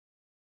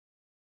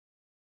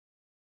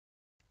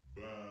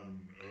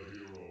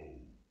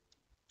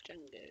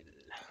Jungle.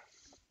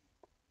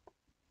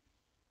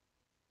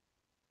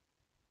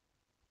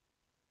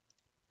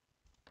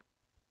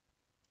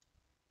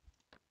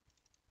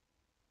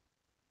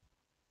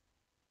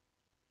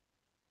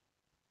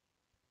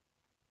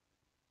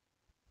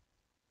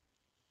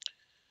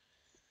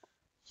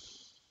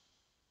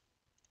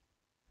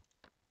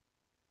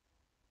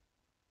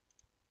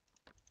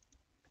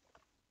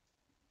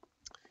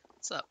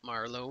 What's up,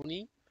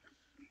 Marloni?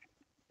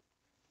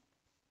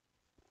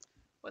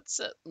 What's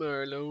up,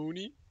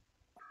 Marloni?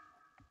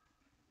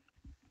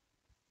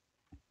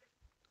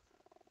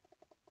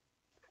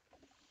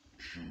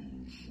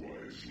 Choose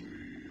wisely.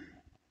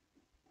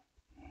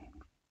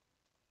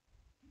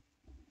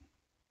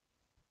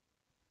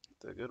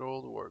 The good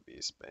old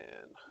Warbeast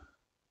band.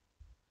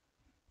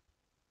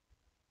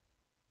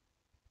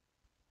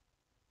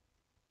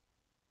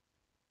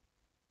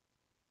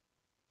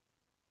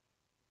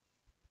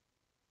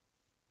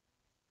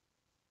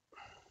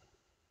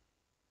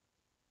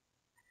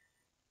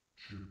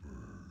 Chipper.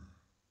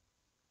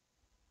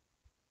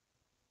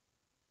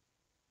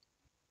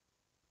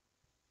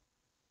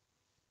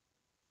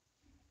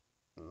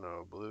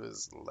 No, blue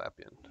is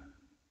Lapian.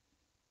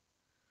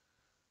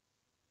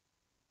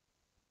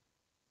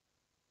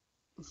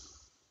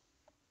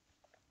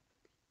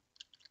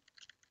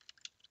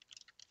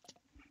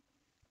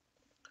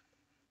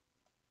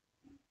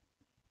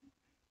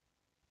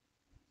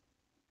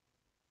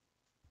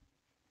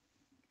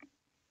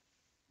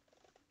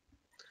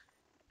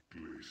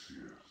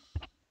 Glacius.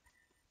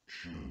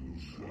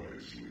 Choose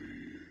wisely.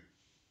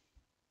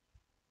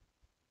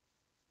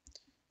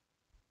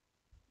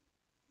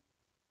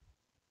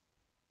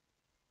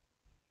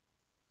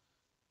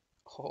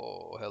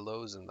 Oh,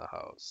 hello's in the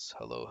house.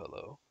 Hello,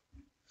 hello.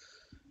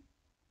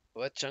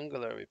 What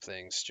jungle are we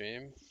playing,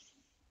 stream?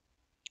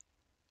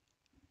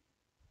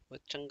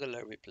 What jungle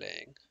are we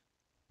playing?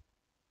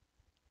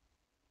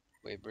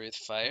 We breathe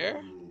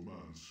fire?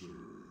 Pyromancer.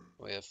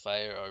 We have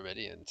fire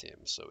already in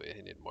team, so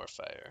we need more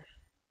fire.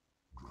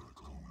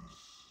 Draconis.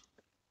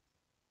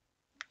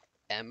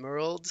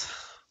 Emerald?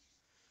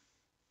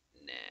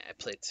 Nah, I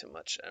played too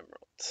much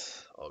Emerald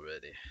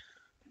already.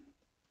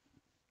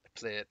 I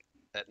play it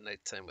at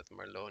nighttime with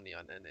Marloni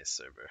on NA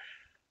server.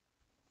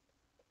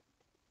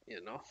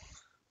 You know?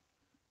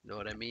 Know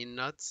what I mean,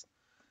 nuts?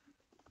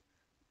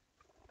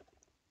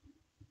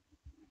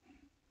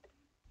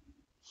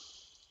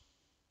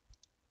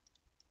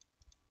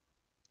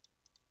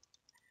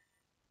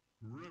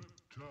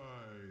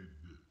 Riptide.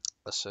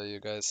 I'll show you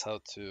guys how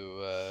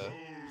to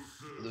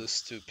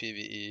lose to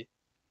PvE.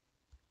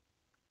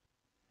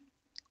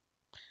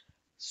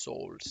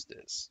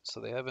 Solstice. So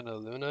they have an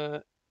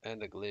Aluna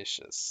and a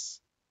Glacius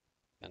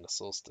and a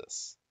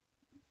Solstice.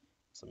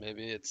 So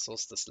maybe it's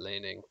Solstice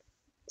laning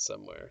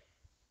somewhere.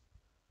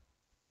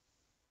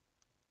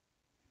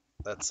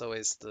 That's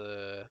always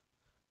the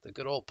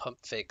good old pump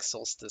fake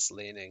Solstice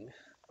laning.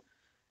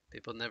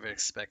 People never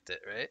expect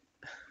it, right?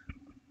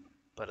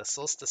 But a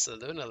Solstice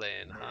Aluna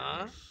lane,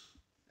 huh?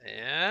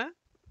 Yeah?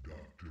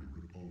 Dr.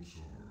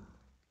 Repulsor.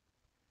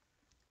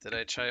 Did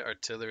I try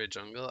Artillery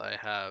Jungle? I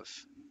have,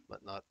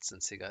 but not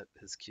since he got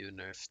his Q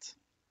nerfed.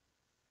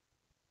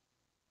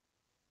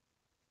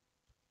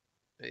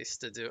 I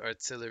used to do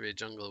Artillery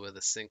Jungle with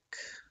a sync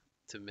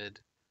to mid.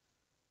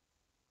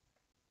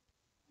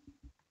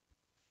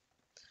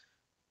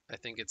 I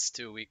think it's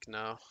too weak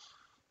now.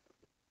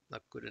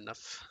 Not good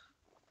enough.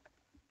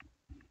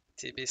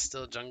 TB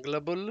still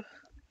jungleable.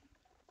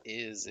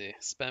 Easy.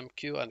 Spam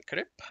Q on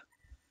Crip.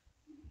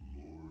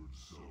 Lord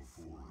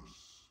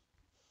Zelphorus.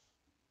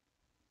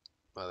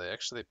 Oh, they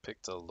actually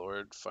picked a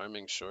Lord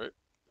farming short.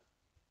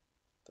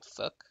 The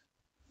fuck?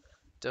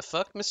 The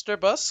fuck, Mr.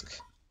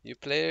 Busk? You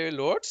play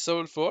Lord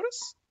Soul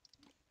Force?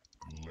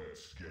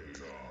 Let's get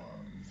it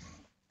on.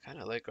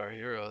 Kinda like our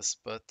heroes,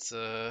 but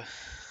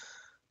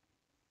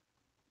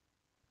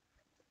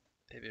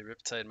maybe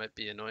Riptide might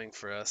be annoying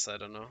for us, I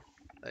don't know.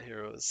 That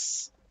hero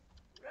is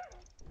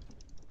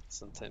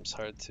sometimes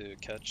hard to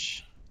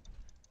catch.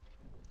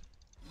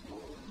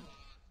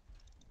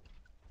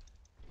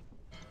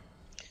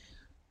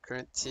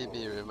 Current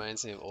TB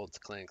reminds me of old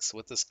Clanks.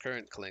 What does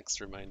current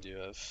Clanks remind you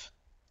of?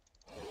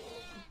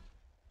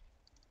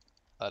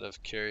 Out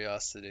of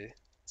curiosity,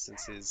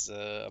 since he's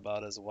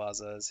about as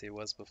waza as he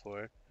was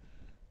before.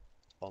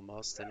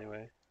 Almost,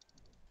 anyway.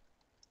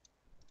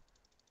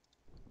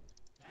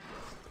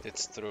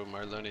 It's through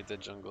Marloni the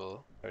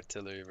jungle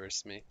artillery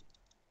versus me.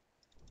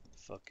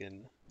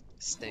 Fucking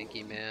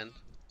stanky man.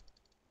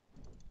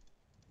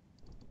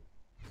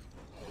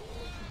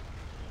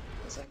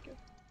 Is that good?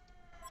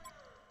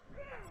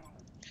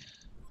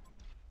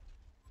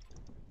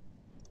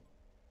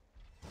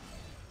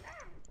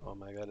 Oh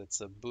my god,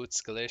 it's a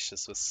Boots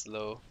Glacius with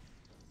slow.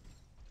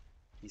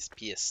 He's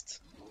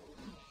pissed.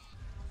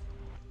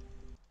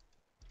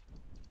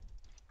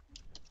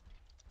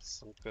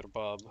 Sunker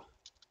Bob.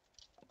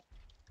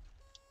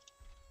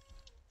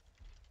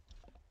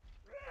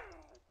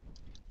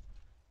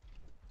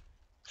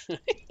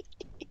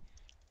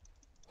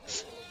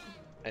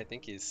 I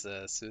think he's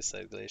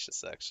Suicide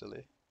Glacius actually.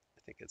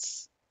 I think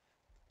it's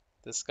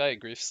This guy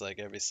griefs like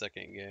every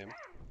second game.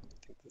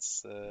 I think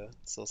this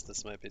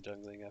Solstice might be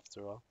jungling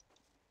after all.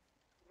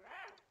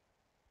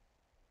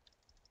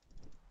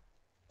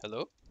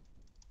 Hello?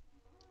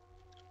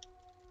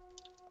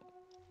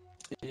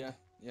 Yeah,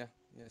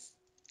 yes.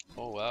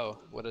 Oh wow,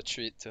 what a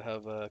treat to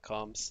have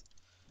comms.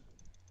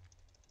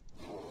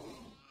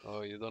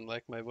 Oh, you don't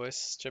like my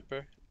voice,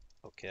 Chipper?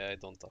 Okay, I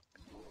don't talk.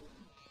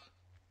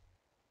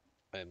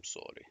 I'm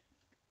sorry.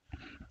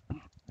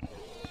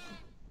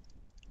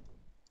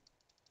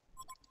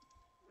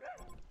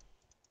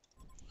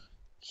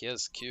 He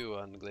has Q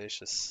on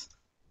Glacius.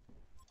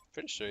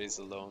 Pretty sure he's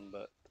alone,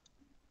 but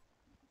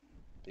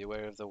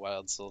beware of the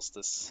wild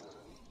Solstice.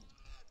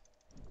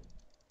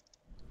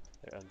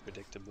 They're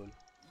unpredictable.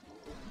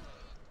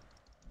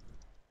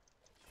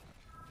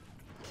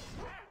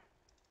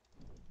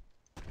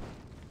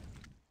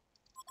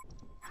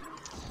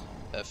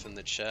 F in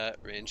the chat,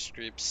 range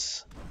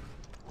creeps.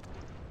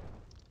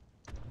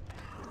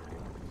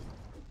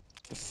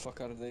 The fuck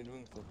are they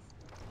doing for?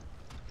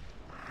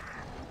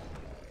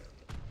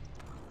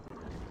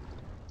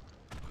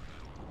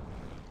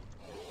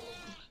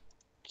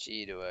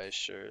 Gee, do I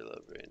sure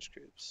love range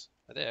creeps.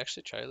 Are they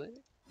actually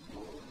tri-laning?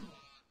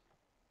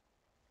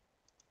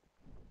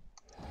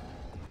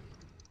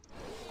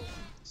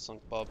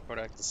 Sunk Bob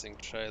practicing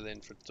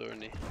tri-lane for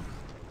tourney.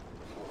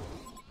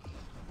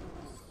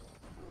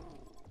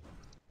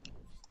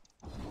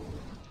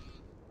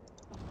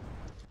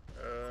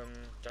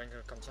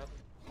 Jungle comes up.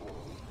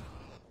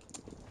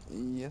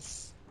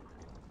 Yes.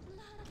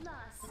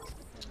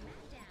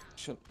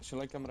 Bloodlust.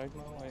 Shall I come right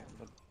now?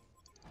 But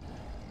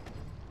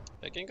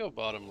I can go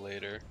bottom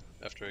later,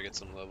 after I get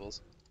some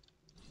levels.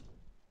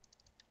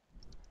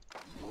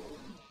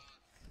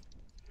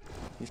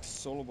 he's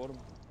solo bottom.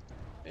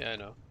 Yeah, I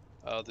know.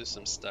 I'll do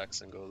some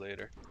stacks and go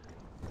later.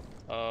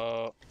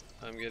 Oh,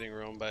 I'm getting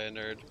roamed by a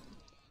nerd.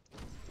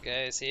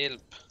 Guys,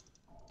 help!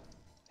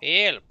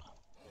 Help!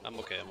 I'm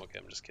okay,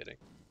 I'm just kidding.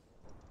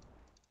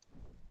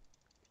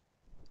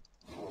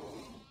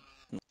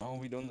 No,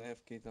 we don't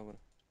have K tower.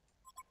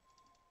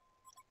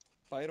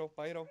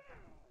 Pyro.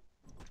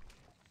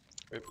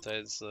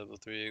 Riptide's level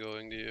 3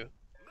 going to you.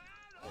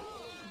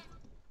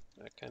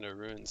 That kind of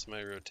ruins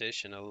my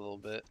rotation a little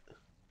bit.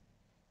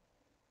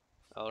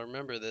 I'll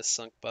remember this,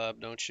 Sunk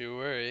Bob, don't you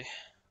worry.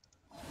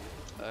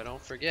 I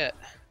don't forget.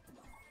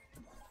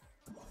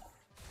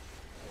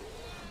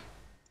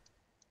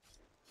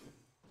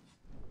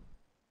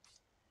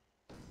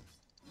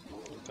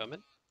 I'm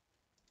coming.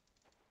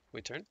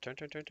 Wait, turn.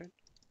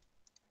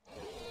 Oh,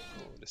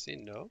 does he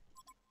know?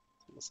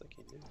 Almost like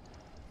he knew.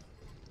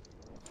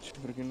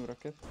 Begin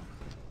rocket.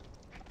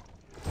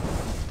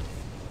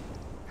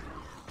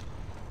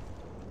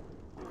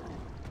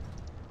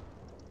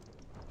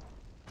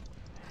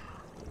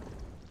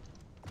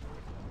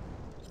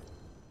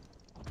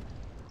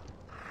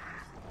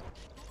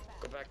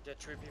 Go back, there are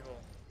 3 people.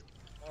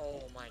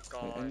 Oh my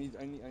god. I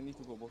need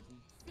to go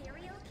bottom.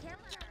 Serial killer.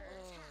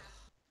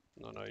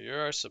 No,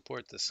 you're our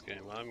support this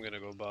game. I'm gonna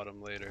go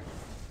bottom later.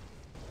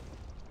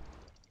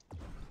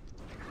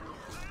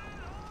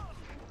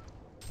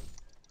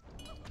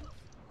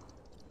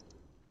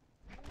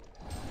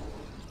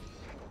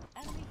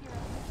 Enemy hero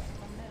missing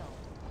from middle.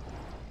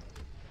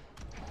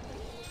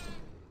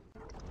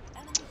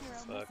 Enemy hero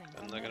Fuck, missing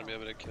I'm from not gonna middle. be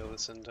able to kill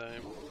this in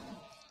time.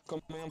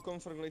 I'm coming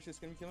for Glacius,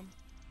 can you kill him?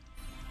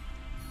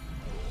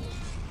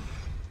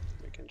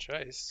 We can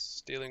try. He's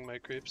stealing my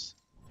creeps.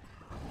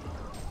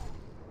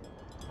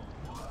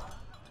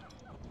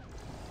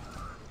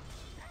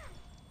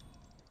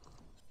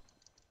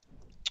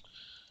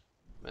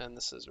 Man,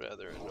 this is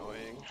rather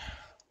annoying.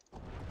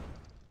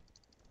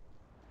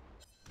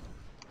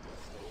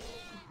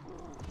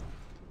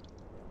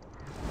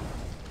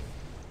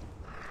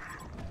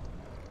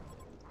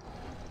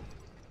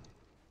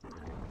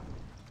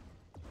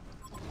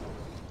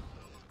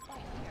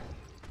 Fight here.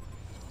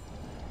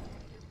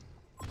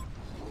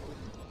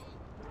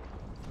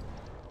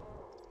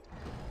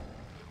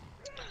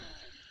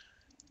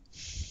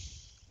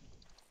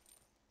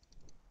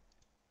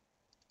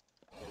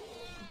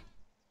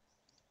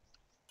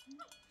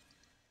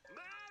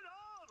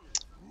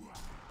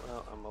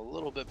 Well, I'm a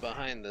little bit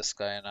behind this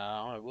guy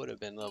now. I would have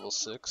been level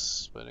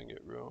 6, but I didn't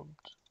get roamed.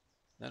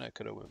 Then I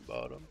could have went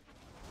bottom.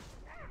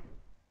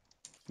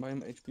 Buy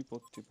him HP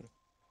pot cheaper.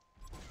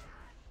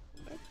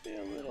 Might be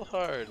a little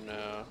hard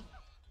now.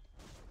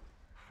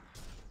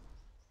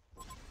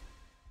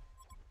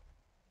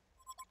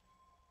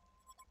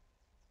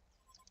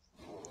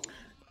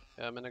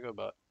 Yeah, I'm gonna go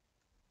bot.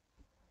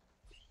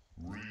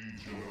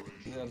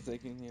 They are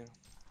taking here.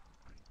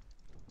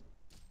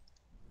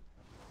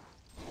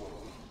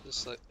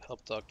 Just like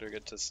help Doctor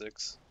get to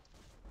 6.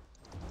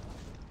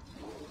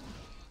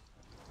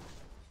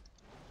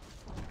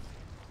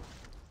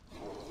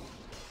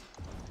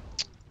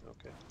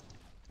 Okay.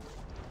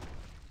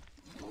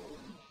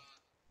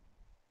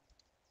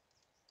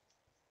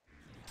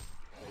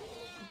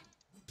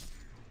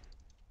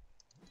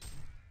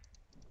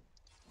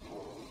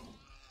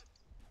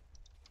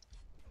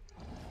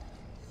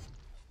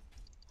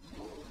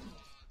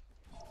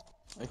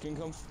 can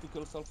come to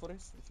kill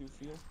Sulfuris if you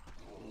feel.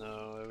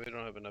 No, we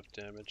don't have enough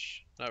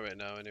damage. Not right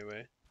now,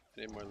 anyway.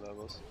 I need more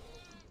levels.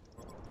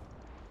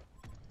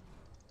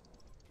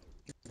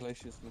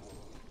 Glacius missing.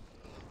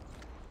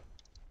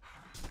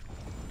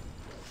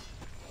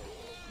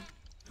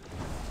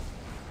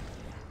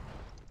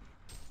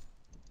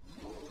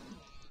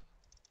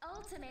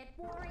 Ultimate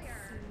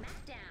Warrior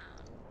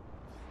Smackdown.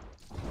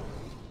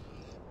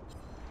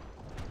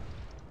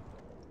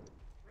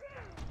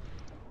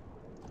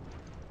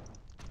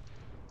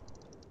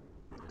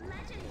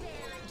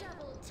 Legendary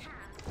double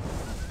tap.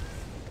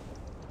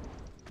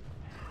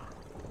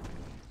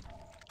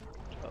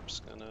 Top's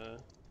gonna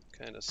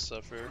kind of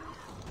suffer.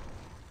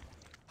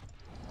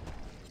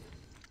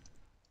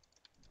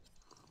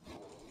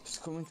 He's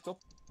coming top.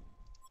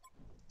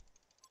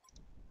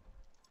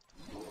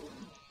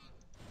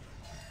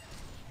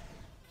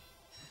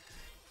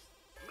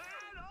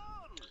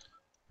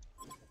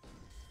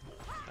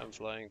 I'm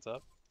flying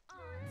top.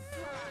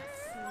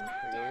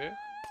 Onslaught Can I go here?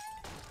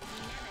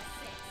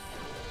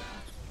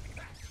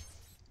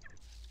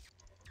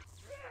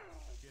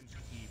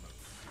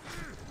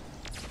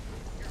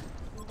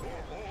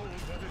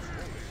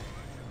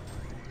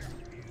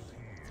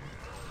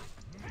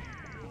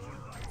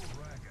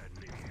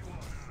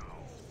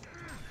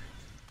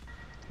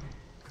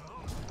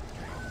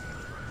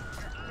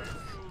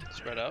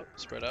 Spread out,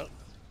 spread out.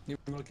 He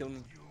will kill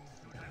me.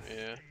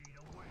 Yeah.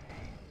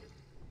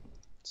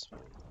 It's fine.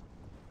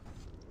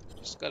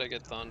 Just gotta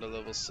get down to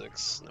level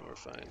 6, then we're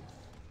fine.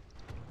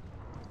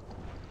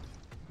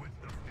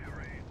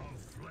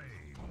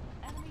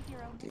 Enemy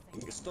hero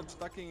missing. Stop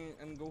stacking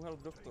and go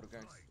help Doctor,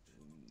 guys.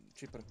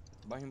 Cheaper.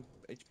 Buy him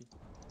HP.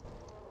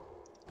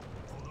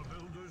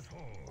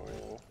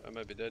 Oh, I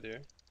might be dead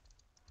here.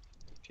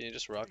 Can you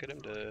just rocket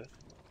him to...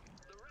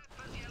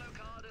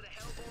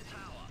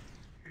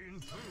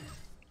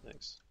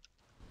 Thanks.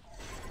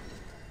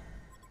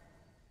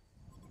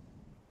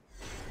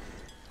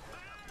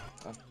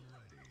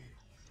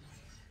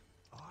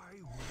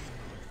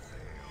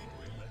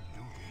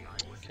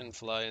 Can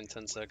fly in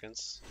 10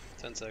 seconds.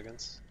 10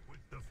 seconds.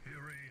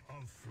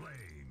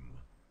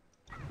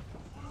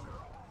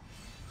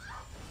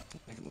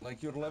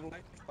 Like your level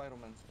 8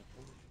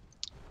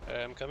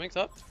 Pyromancer. I'm coming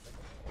top.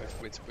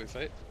 Wait,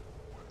 fight.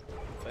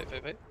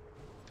 Fight.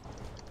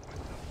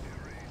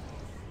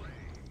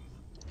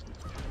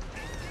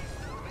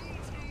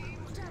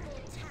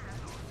 double tap.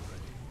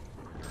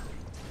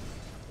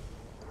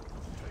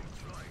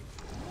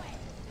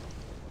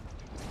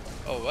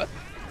 Oh, what?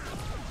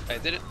 I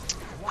didn't.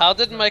 How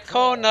did my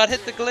cone not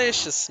hit the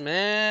glacius,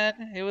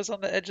 man? He was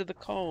on the edge of the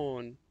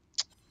cone.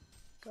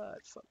 God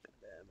fucking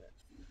damn it.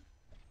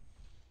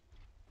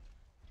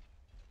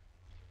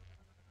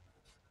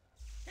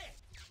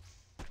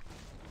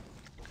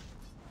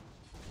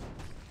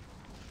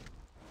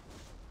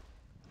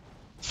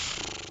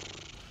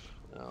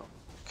 Oh,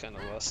 kind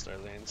of lost our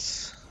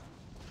lanes.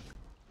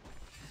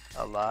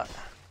 A lot.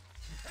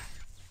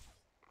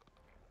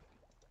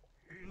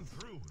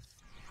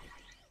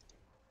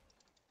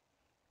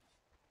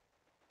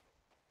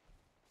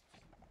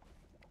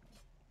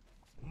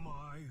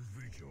 My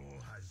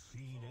vigil has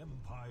seen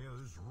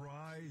empires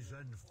rise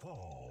and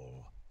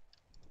fall.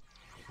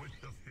 With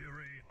the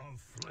fury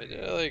of I flame. did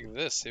it like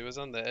this. He was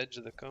on the edge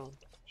of the cone.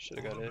 Should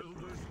have got hit.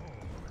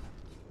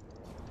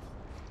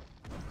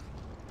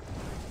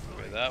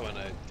 Okay, that one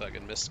I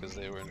fucking missed because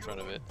they were in front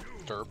of it.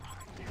 Derp.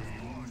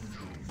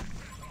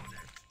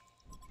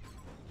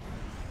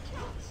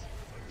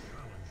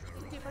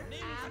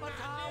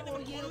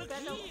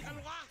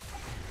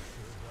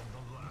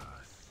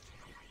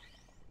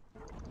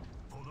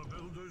 For the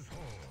builder's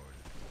horde.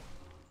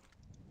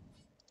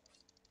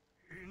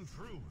 In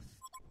truth,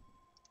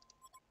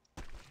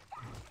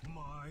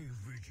 my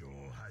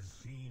vigil has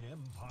seen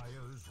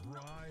empires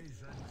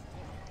rise and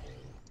fall.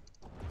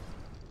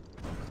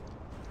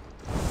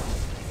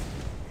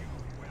 You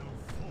will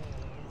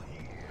fall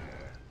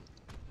here.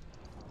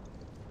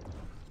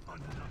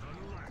 Another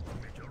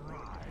lackmit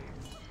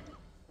arrives.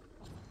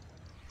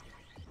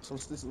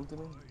 Solstice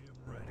ultimate. I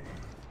am ready.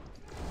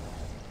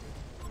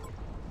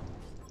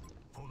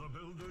 For the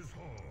builder's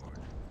horde.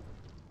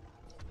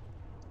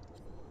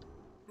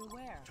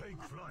 Beware.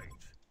 Take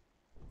flight.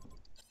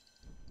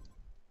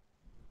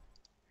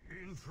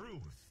 In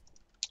truth.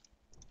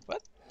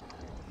 What?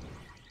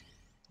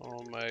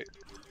 Oh my.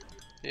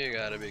 You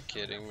gotta be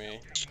kidding me.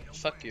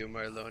 Fuck you,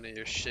 Marloni,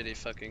 your shitty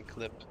fucking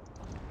clip.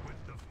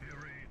 With the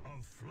fury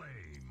of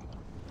flame.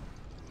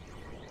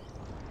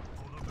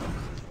 For the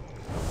builder's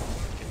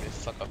horde. Give me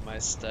fuck up my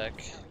stack.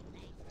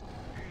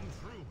 In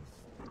truth.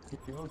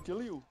 He will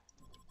kill you.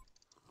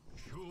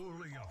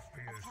 Surely a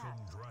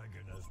fearsome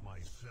dragon as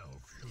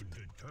myself should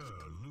deter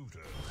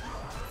looters.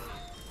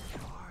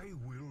 I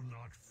will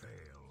not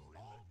fail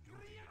in the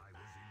duty I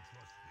was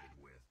entrusted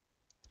with.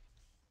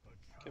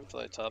 Can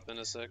fly top in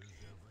a sec.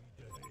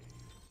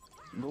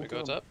 Go We kill go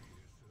him. top?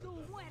 I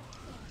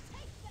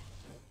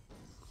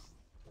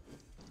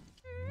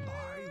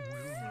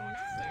will not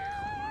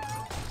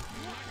fail.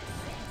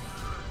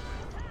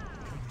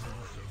 Can you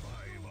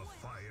survive a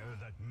fire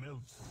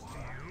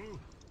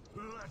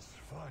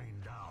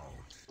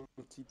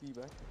TP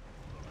back.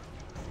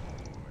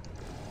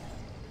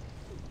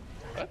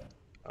 What?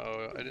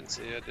 Oh, I didn't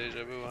see a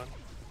deja vu on.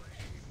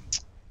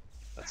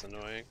 That's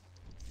annoying.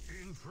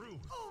 In truth.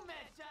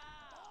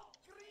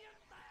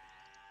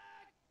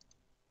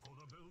 For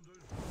the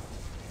builders.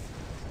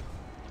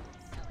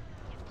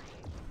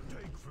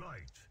 Take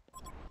flight.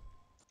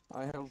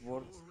 I have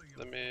wards.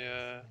 Let me,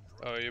 oh,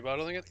 are you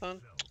bottling it,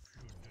 Thon?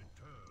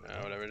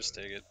 Nah, whatever, just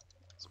take it.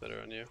 It's better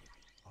on you.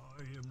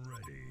 I am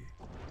ready.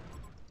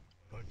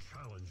 A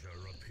challenger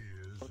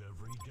appears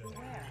every day.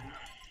 Beware.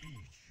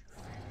 Each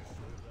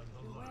fiercer than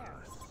the Beware.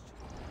 last.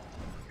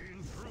 In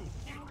truth.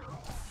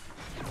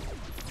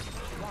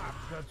 Slap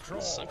the What's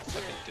troll. Sunk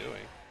fucking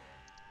doing?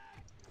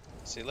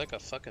 Is he like a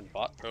fucking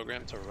bot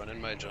program to run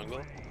in my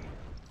jungle?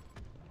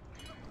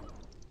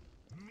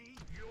 Meet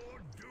your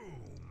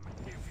doom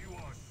if you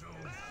are so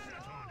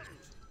set on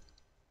it.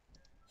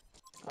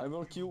 I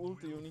will Q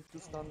ult, you need to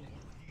stun.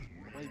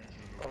 Wait,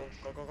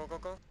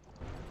 Go.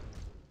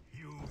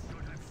 You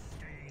should have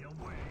stayed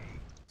away.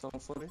 some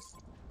forest.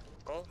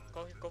 Go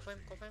for him.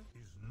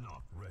 Is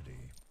not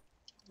ready.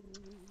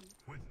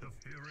 With the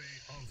fury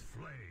of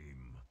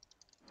flame.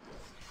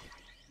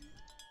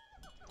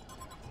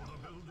 For the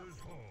builder's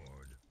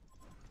horde.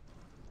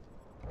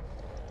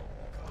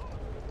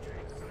 Come,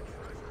 take the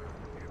treasure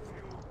if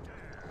you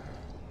dare.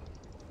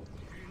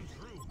 In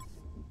truth.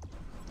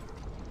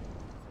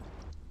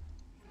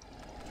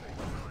 Take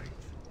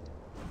flight.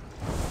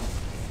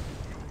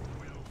 You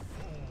will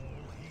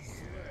fall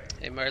here.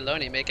 Hey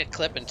Marloni, make a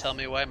clip and tell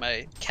me why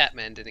my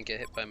Catman didn't get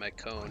hit by my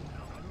cone.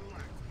 Another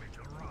Lackwit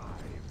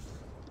arrives.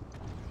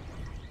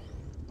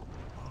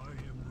 I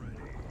am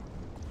ready.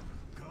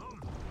 Come,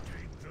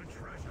 take the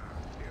treasure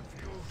if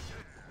you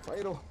dare.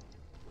 Pyro.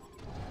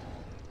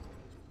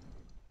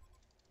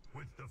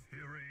 With the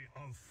fury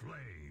of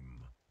flame.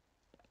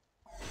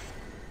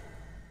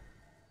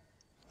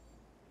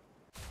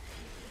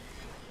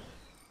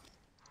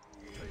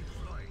 Take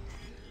flight.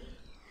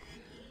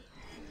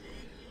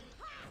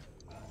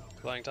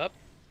 Flying top.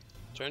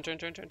 Turn.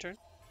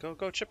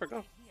 Go, Chipper,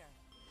 go. Here.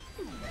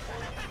 Fury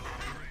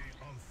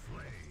of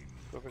flame.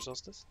 Go for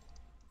Solstice.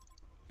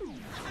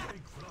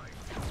 Take flight.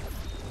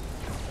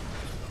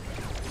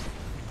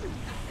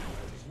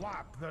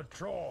 Slap the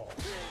troll.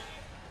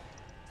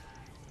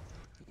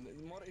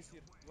 More is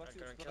here. Watch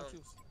gonna you, kill watch him.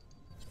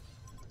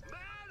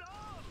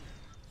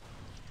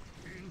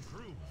 you. In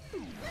truth.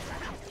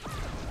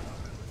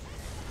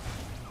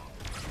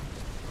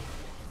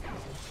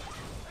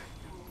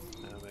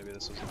 Maybe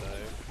this was a dive.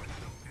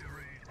 The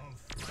fury of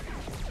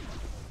flame.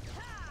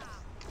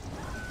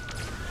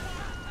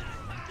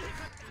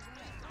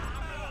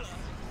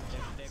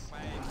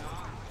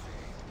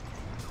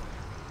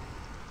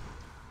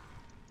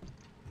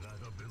 That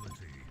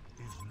ability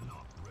is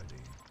not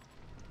ready.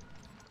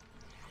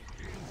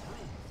 In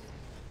truth.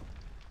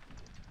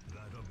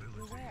 That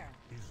ability Beware.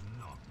 is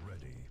not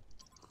ready.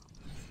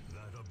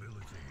 That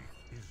ability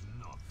is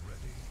not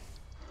ready.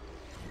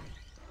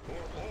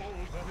 For all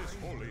that is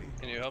holy.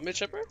 Can you help me,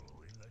 Chipper?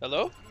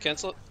 Hello?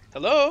 Cancel.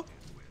 Hello?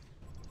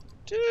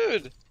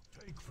 Dude!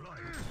 Take flight.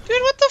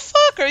 Dude, what the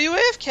fuck? Are you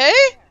AFK?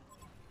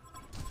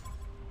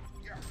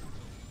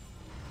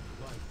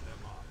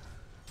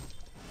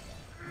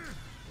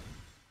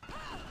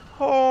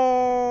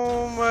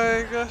 Oh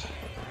my god.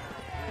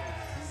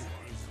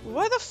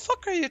 Why the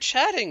fuck are you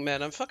chatting,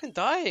 man? I'm fucking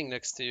dying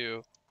next to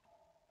you.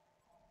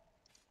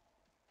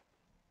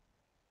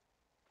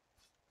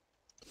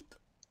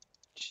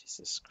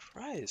 Jesus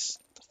Christ.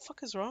 What the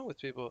fuck is wrong with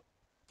people?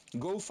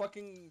 Go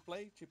fucking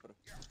play, Chipper.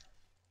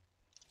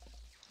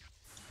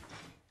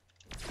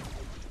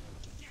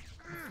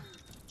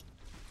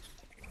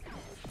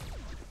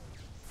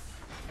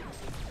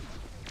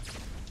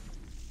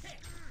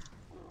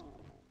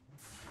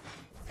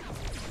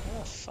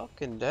 Oh,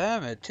 fucking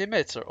damn it.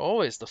 Teammates are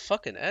always the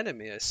fucking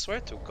enemy, I swear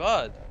to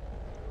God.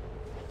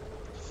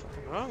 What's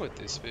fucking wrong with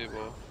these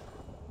people?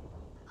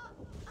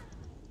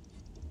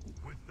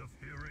 With the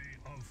fury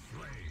of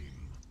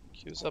flame.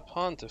 Q's up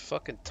on to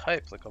fucking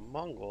type like a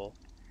Mongol.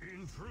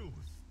 In truth.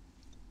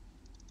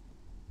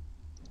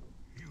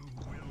 You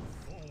will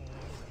fall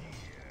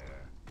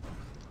here.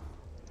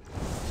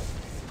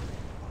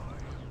 I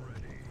am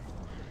ready.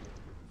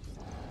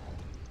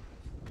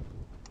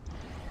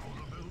 For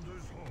the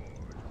builder's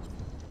horde.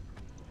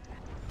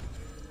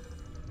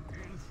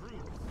 In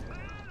truth.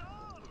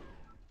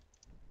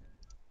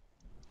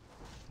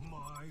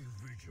 My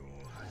vigil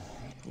has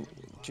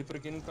Chipper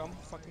can come,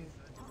 fucking.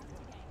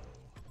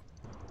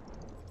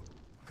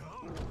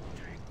 come.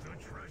 Take the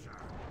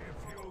treasure if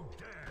you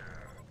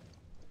dare.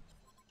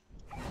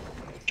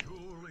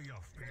 Surely a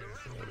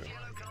fearsome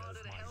dragon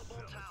as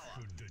myself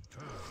should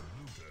deter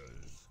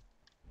looters.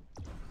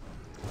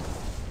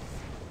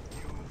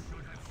 You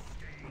should have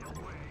stayed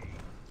away.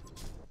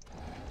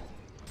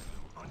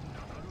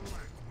 Another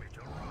Lackwit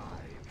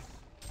arrives.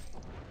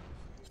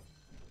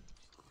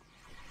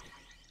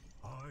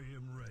 I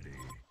am ready.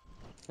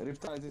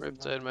 Riptide is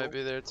Riptide might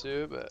be there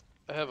too, but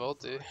I have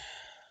ulti. If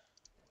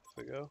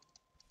we go.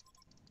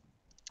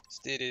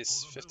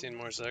 Steedy's 15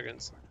 more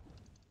seconds.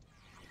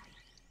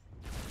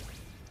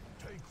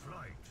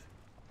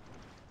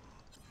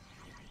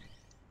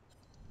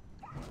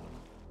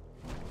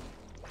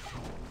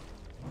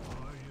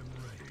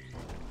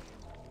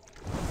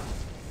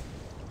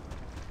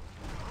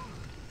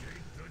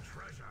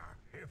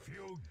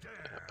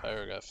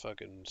 tower got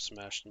fucking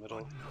smashed middle.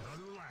 Another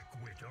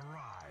lackwit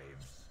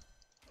arrives.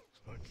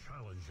 A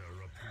challenger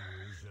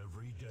appears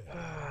every day.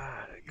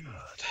 Ah, Each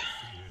God.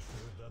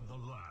 fiercer than the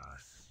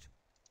last.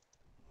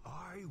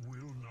 I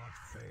will not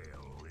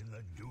fail in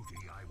the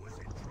duty I was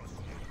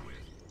entrusted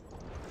with.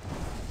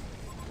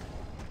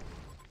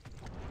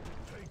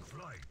 Take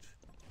flight.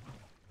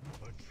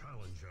 A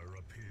challenger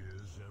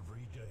appears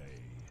every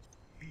day,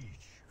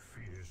 each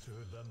fiercer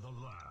than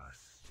the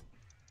last.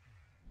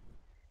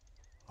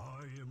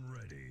 I am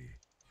ready.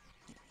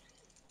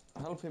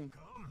 Help him.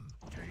 Come,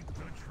 take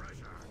the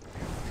treasure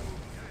if you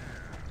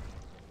dare.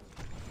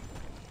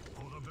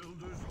 For the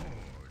Builder's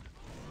Horde.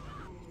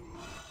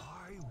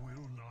 I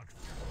will not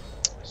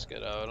fail. Let's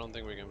get out. I don't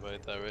think we can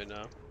fight that right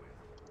now.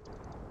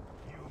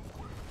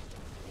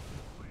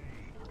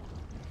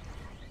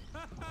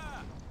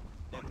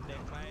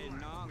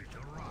 It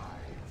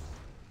arrives.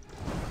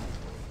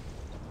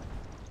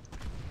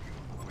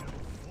 You will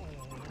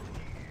fall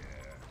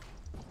here.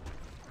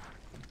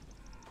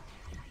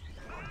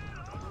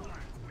 Another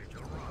lackwit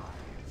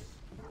arrives.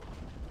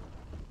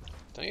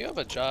 Don't you have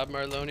a job,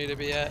 Marloni, to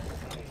be at?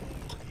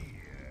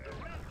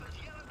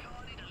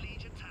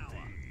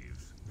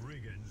 Thieves,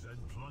 brigands, and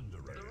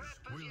plunderers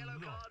will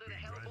not be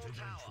granted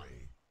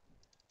entry.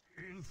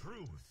 In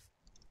truth,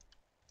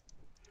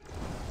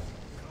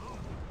 come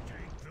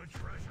take the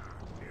treasure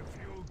if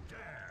you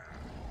dare.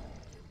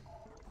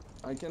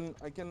 I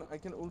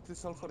can ult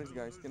this for these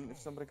guys. If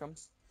somebody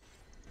comes.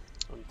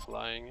 I'm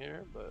flying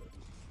here, but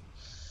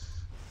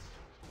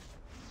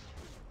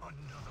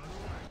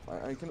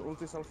Another I can ult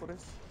this for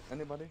this.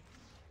 Anybody?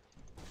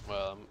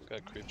 well, I'm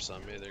got creeps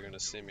on me. They're gonna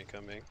see me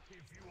coming. if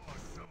you are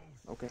so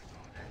Okay.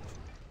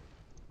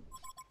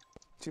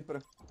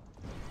 Cheaper.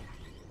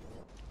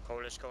 Go,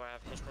 let's go. I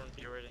have his run.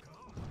 Be ready.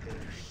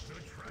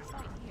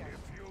 Fight here.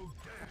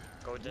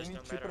 Go Give this me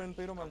no cheaper matter. and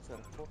pyromancer.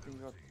 Fucking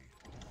god.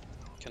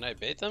 Can I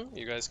bait them?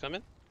 You guys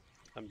coming?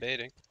 I'm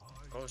baiting.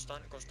 Go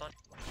stun. Go stun.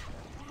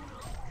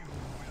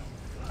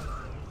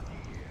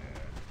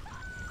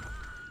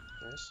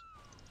 Nice.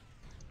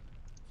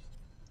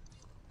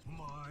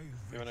 my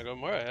You wanna go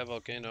more? I have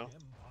volcano.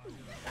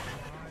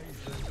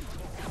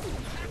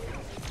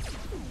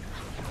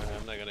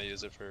 I'm not gonna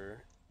use it for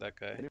that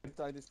guy.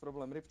 Riptide is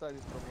problem. Riptide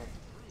is problem.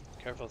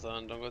 Careful,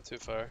 Thon. Don't go too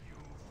far.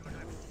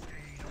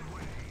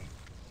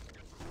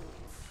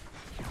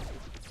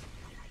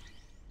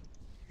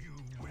 you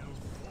will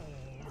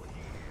fall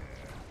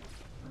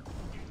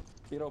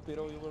here.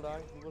 Pyro, you will die.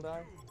 You will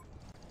die.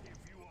 If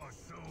you are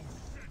so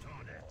set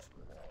on it.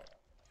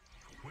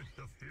 With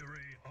the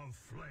fury of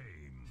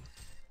flame.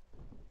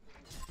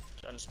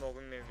 And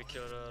smoking me. We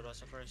kill the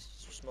Rasa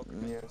first.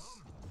 Smoking me.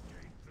 Yes.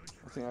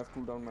 I think I have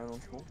cooled down my own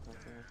smoke.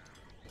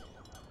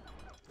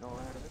 No,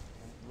 I have it.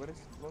 Where is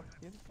it? Look,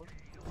 here. Look.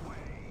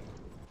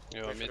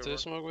 You want me for the to run.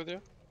 smoke with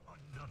you?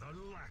 Another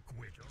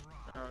lackwit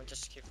arrives.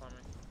 Just keep farming.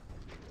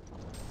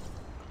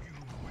 You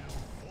will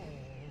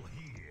fall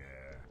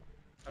here.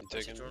 I'm Pass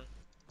taking. it, Jordan.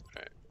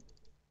 Alright.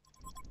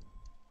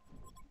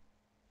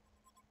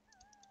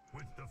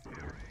 With the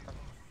fury of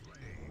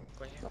flame.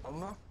 Go here.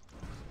 Alma?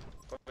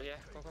 Go, yeah.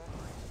 Go, go.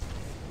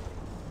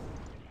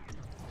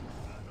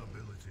 That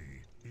ability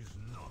is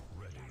not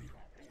ready.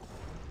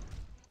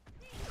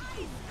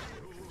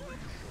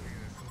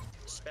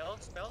 Spell.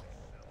 Spell.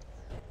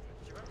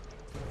 Super.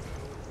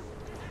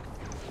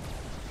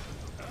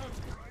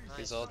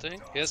 He's Nice.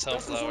 ulting. He has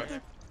health flower.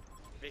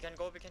 We can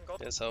go. We can go.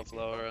 He has health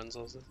flower and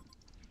ulted.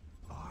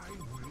 I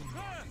will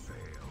not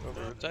fail.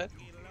 Over Riptide?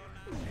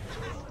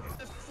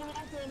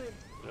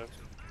 Yep.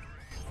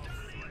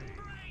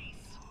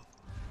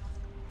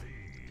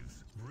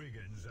 Thieves,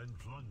 brigands, and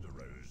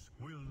plunderers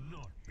will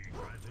not be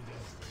granted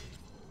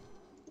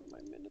entry. My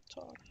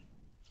Minotaur.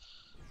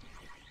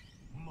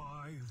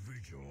 My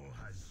vigil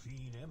has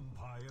seen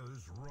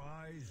empires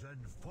rise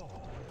and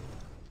fall.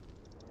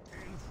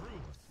 In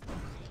truth,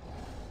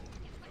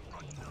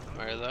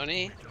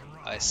 Marloni,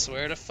 I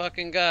swear to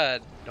fucking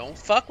God, don't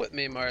fuck with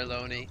me,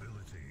 Marloni.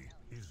 ability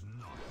is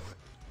not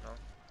ready.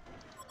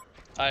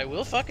 I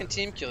will fucking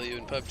team kill you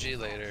in PUBG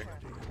later.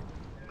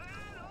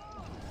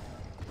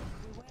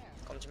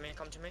 Come to me.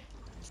 Come to me.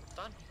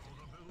 Stun. For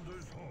the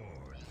Builder's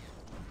Horde.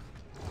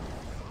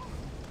 Come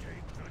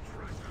take the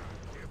treasure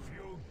if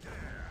you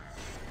dare.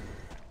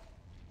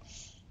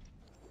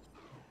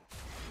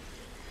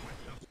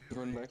 With the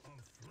Run back. of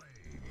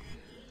flame.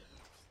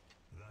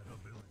 That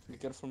ability Be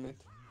careful, mate.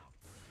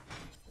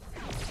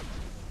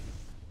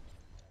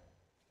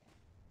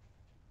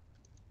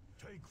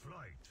 take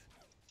flight.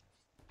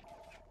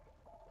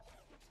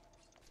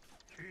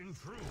 In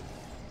truth,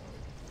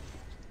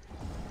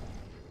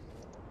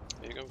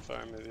 You can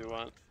farm if you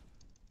want.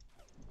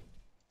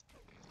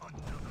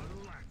 another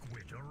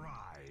lackwit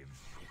arrives.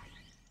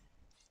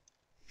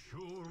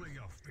 Surely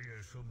a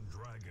fearsome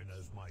dragon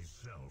as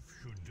myself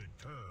should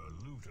deter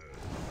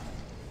looters.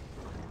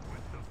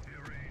 With the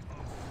fury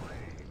of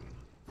flame.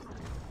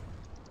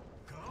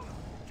 Come,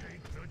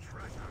 take the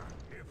treasure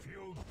if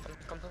you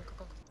Come.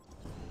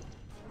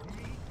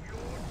 meet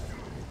your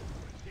doom.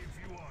 If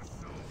you are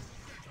so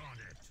set on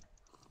it.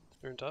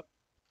 You're on top.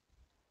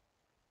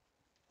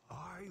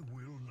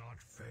 not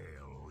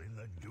fail in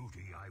the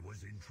duty I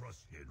was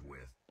entrusted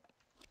with.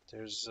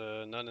 There's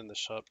none in the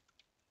shop.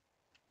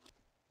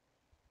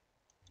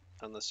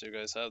 Unless you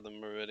guys have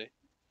them already.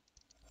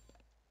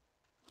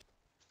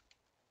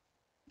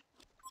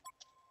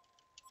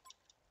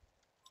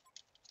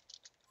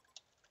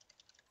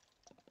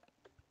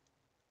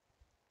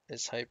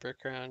 Is Hyper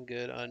Crown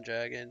good on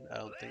Dragon? I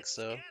don't think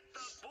so.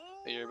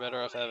 But you're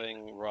better off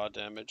having raw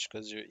damage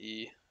because your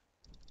E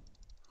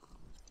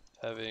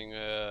having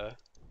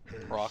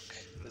proc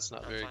is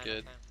not very I'm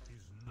good. fine.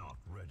 Is not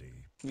ready.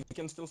 We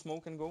can still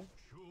smoke and go.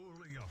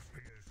 Surely a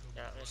fearsome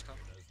Yeah, let's go.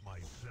 dragon as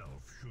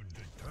myself should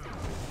deter.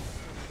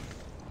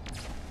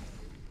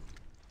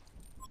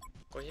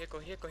 Go here, go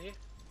here, go here.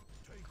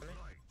 Take Come in.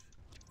 flight.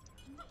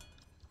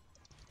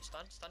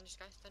 Stun this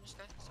guy, stun this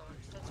guy.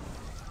 Someone stun.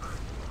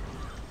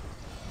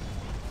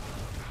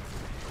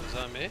 Is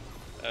that me?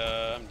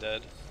 I'm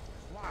dead.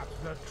 Slap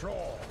the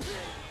troll.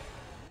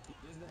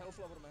 He's the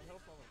Hellflower, man,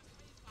 Hellflower.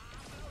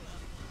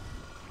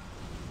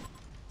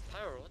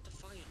 Pyro, what the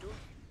fuck are you doing?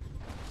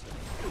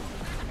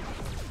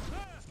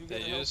 You They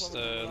get a used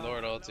Hellflower,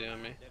 Lord ulti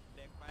on me.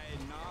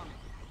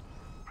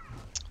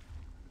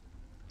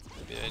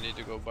 Maybe I need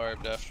to go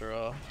barbed after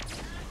all.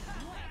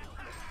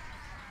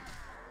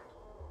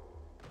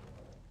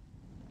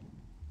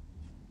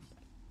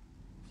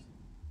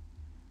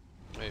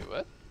 Wait,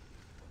 what?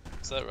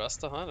 Is that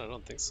Rastahan? I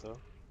don't think so.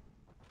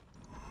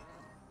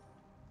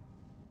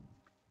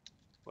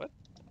 What?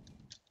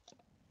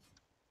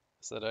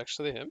 Is that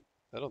actually him?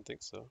 I don't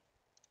think so.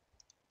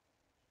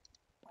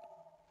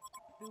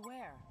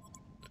 Beware.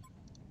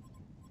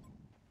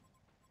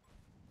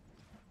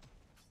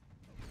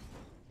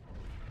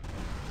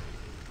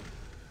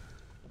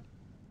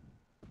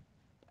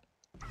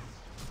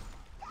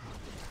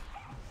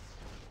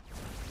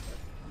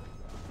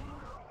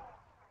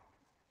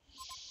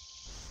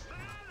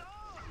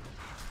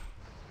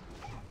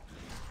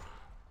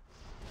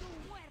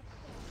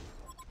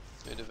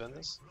 Can we defend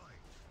this?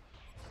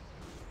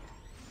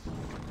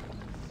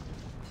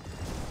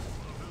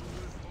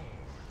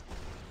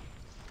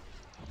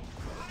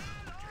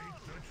 Take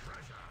the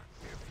treasure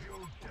if you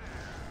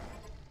dare.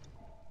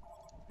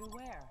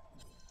 Beware.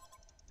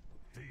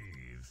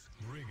 Thieves,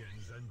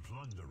 brigands, and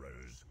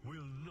plunderers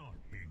will not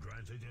be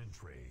granted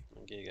entry.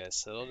 Okay, guys,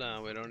 settle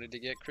down. We don't need to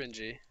get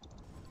cringy.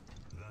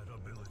 That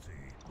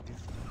ability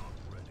is not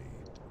ready.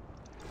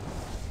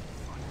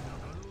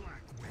 Another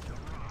lackwit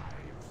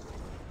arrives.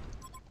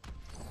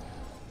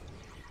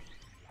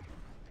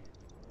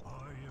 I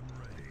am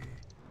ready.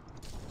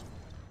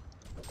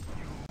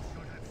 You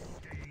should have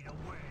stayed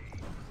away.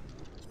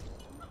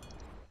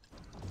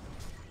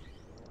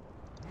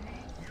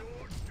 Meet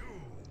your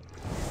doom.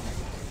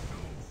 You're so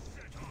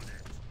set on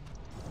it.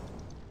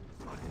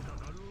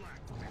 Another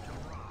lackwit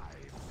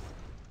arrives.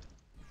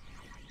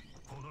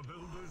 For the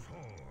Builder's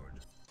Horde.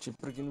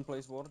 Chipper, can you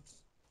place wards?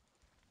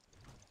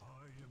 I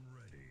am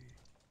ready.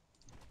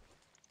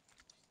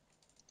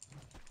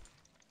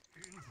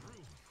 In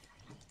truth,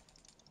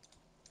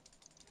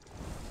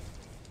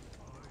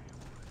 I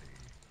am ready.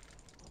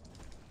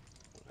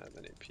 Don't have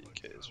any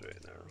PKs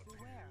right now.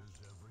 Beware. Appears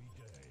every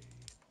day.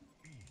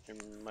 Each Your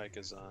mic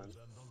is on. than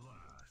the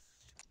last.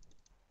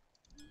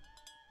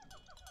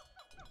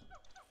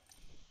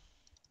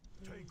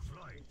 Take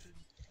flight.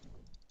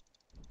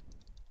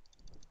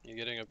 You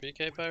getting a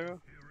PK, Pyro?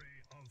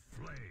 Fury of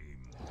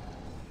flame.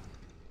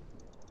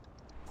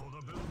 For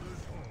the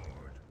Builder's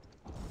Horde.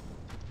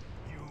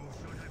 You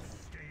should have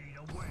stayed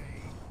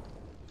away.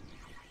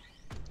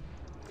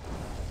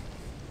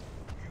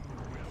 You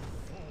will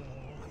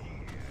fall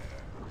here.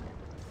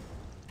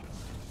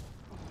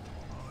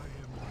 I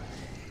am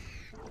ready.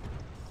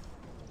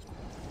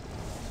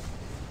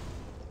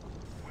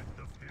 With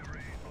the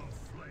fury of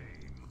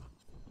flame.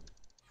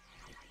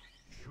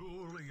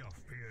 Surely a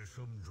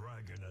fearsome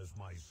dragon as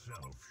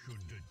myself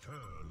should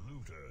deter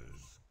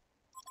looters.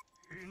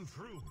 In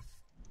truth,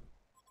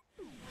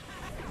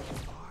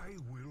 I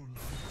will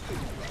not.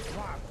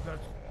 Slap the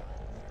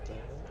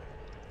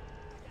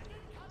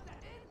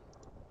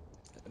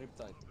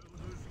Riptide.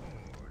 Builder's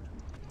Horde.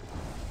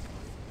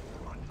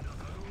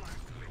 Another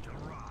lackwit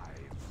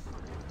arrives.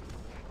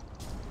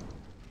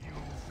 You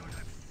should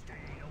have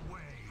stayed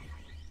away.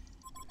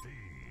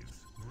 Thieves,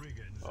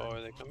 brigands, Oh,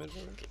 are they coming for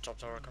me? Okay, top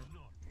tower come.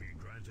 will not be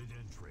granted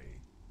entry.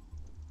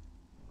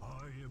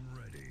 I am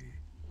ready.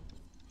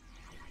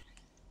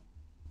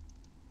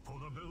 For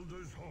the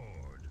Builder's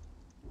Horde.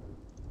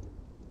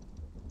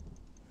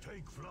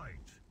 Take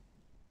flight.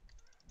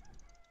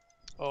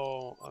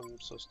 Oh, I'm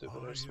so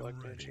stupid. I I am select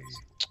ready. agents.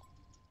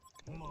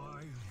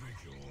 My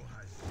vigil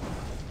has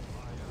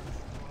fires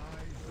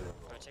rising.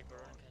 Can I take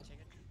Baron? Can I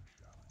take it?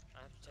 I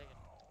have to take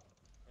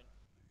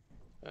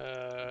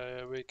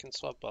it. We can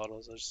swap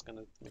bottles. I'm just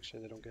gonna make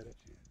sure they don't get it.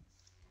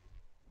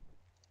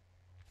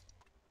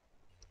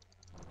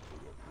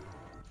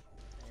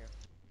 Here.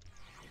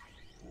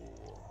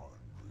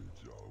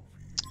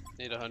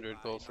 Need 100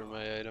 gold for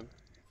my item.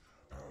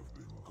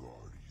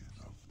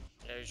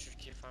 Yeah, you should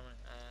keep farming.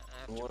 I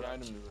have to What be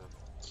item out. do you have?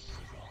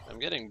 I'm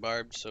getting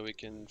barbed so we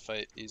can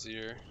fight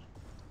easier.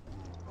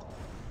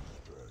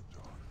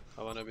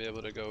 I want to be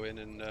able to go in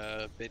and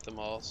bait them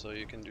all so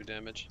you can do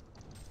damage.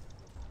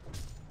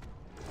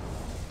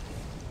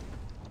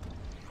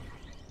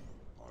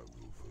 I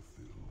will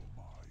fulfill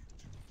my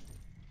duty.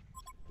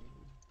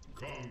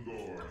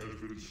 Kongor has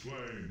been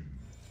slain.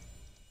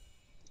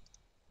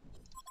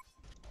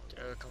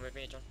 Come with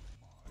me, John.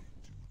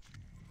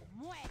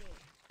 I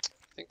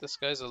think this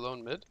guy's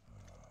alone mid.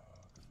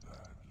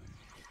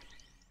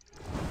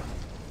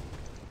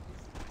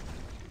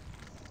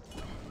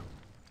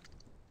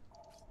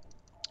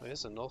 Oh, he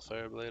has a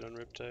nullifier blade on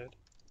Riptide.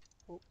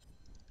 Oh.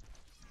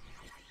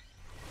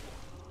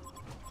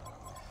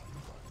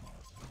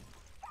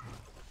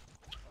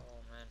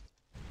 Oh man.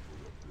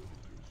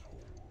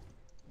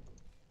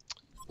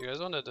 You guys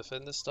want to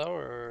defend this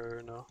tower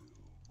or no?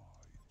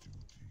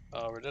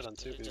 Oh, we're dead on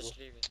two people. Just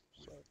leave it.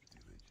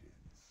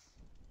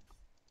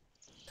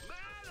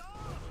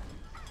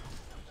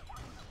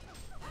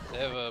 They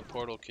have a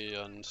portal key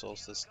on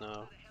Solstice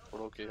now.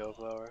 Portal key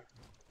Hellflower.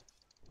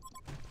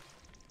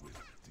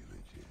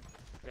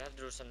 We have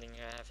to do something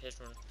here. I have his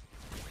rune.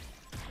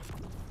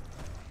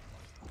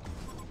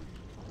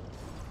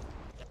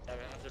 Yeah,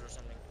 we have to do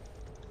something.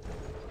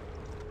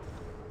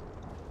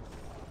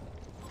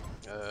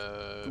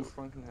 Two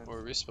Franken heads.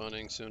 We're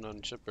respawning soon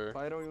on Chipper.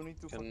 Pyro, you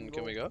need to fucking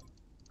Can we go?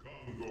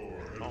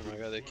 Kongor has Oh my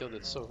god, they killed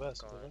it so Oh,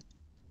 fast. God.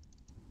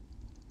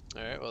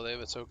 Alright, well they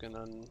have a token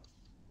on,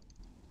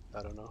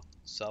 I don't know,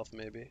 South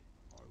maybe?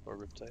 Or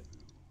Riptide.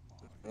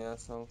 Yeah,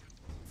 so.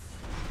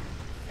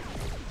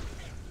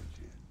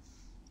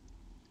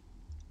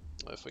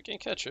 If we can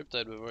catch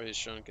Riptide before he's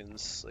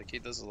Shunkins, like he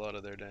does a lot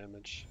of their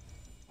damage.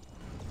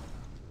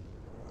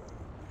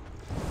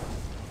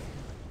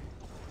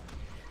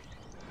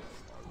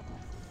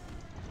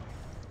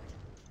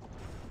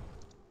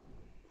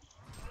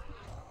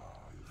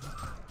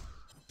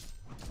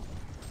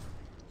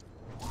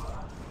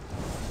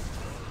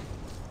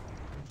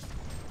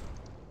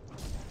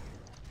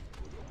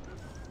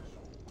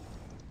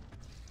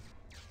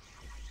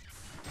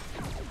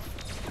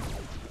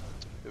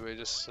 Do we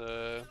just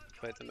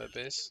fight them at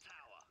base?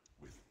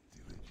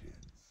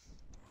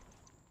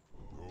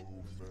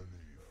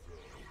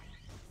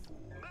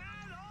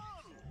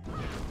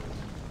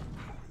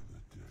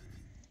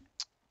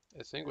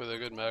 I think with a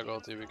good mag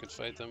ulti we could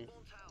fight them.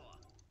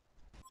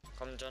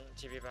 Come, John.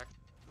 TP back.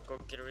 Go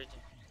get a region.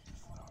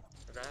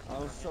 Okay,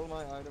 I'll sell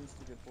my items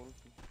to get portal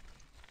key.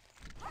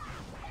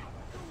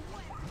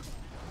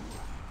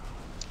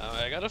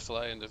 I gotta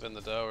fly and defend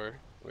the tower.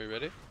 Are we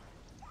ready?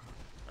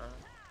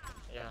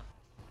 Yeah.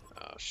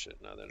 Oh shit,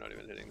 no they're not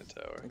even hitting the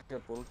tower. I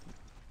get portal key.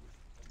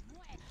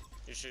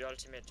 You should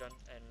ultimate, John,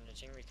 and I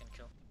think we can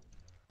kill.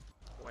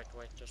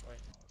 Wait, just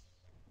wait.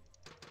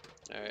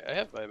 Alright, I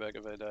have buyback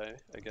if I die,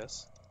 I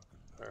guess.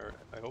 Or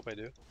I hope I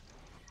do.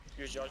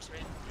 Use your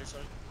ultimate. Use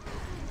your...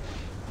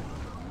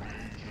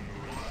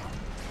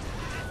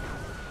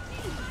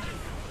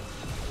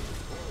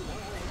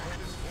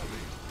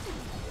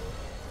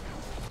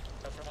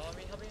 Follow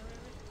me, help me.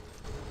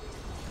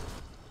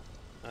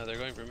 They're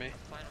going for me.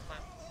 I'm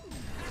fine.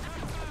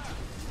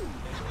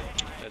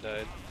 I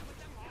died.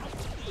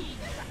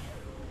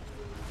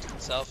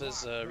 South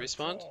is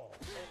respawned. Go.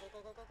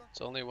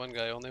 It's only one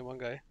guy,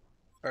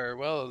 Or,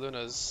 well,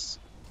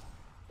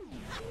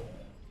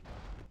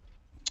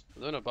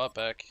 Luna bought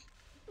back.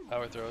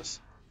 Power throws.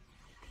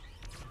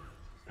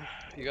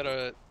 You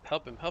gotta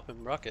help him,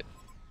 Rocket.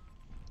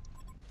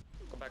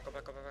 Go back.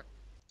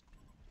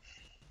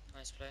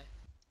 Nice play.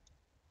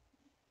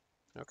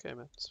 Okay,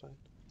 man, it's fine.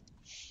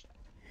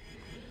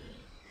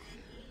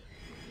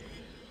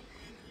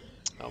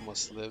 I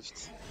almost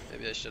lived.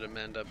 Maybe I should have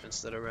manned up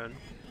instead of run.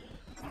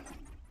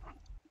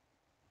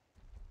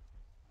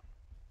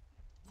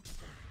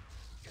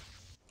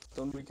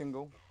 Then we can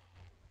go.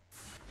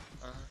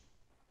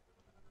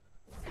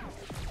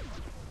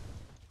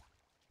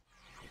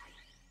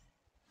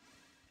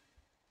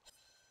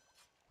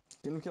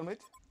 Can we kill mid?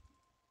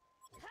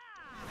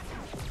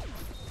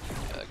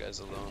 Yeah, that guy's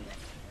alone.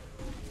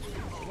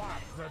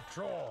 Swap the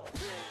troll.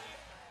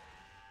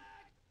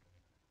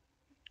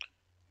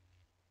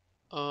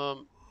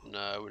 No,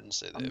 I wouldn't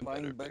say they I'm have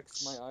buying better back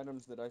picks. my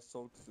items that I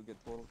sold to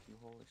get portal key.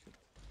 Holy shit.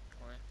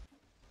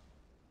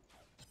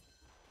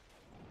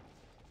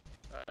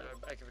 Okay.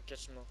 I can get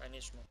smoke. I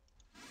need smoke.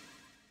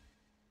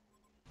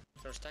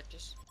 So stack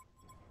this.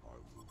 I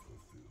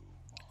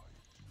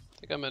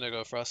think I'm gonna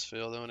go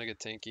Frostfield. I wanna get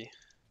tanky.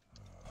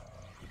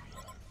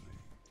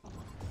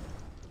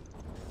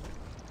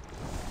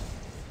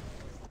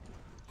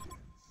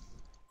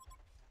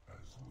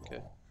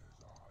 Okay.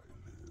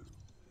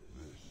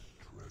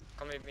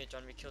 Come with me,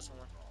 John. We kill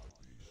someone.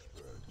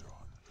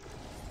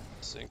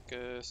 Sync to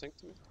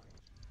me.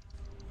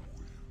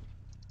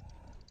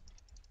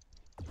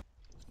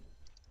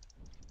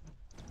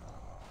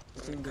 I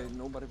think that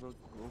nobody will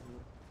go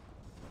here.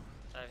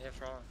 I have here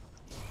from.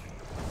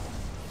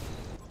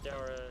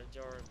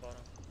 Your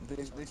bottom.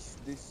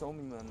 They saw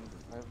me, man.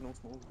 I have no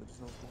smoke. There is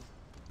no smoke.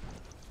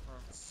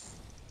 Huh.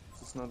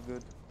 It's not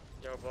good.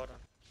 Your bottom.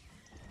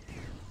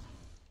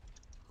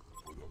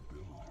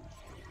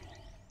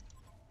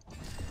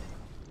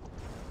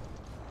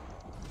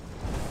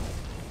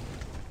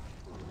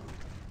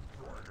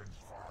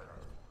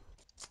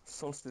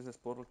 Solstice is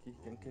portal key,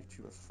 can catch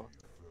you as fuck.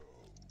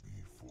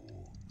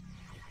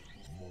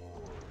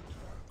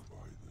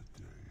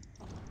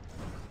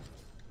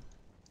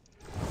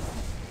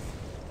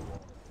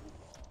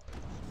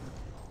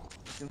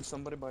 Can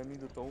somebody buy me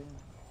the tome?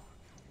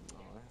 No,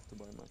 I have to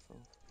buy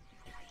myself.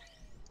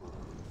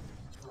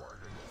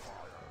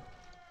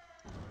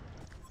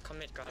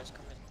 Commit, guys,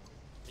 commit.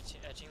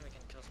 I think we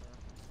can kill someone.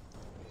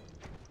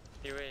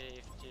 Be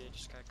ready if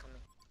this guy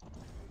coming.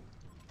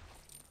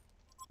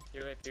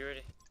 Be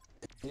ready.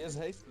 He has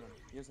haste, man.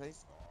 He has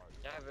haste.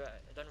 Yeah,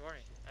 but don't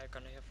worry. I'm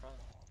gonna heal from.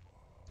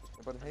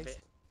 But haste.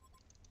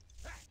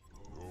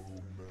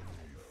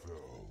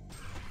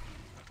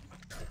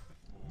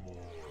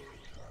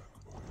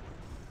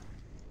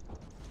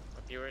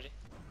 Be ready.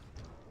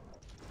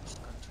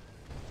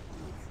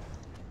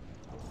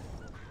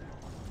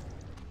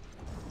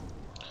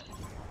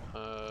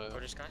 Oh,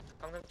 this guy.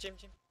 Come, Jim.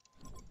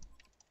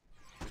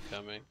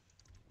 Coming.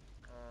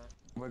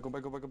 Go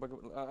back.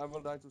 I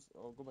will die to.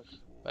 Oh, go back.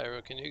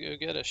 Pyro, can you go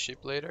get a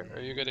sheep later?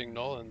 Are you getting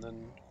null and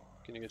then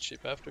can you get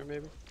sheep after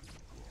maybe?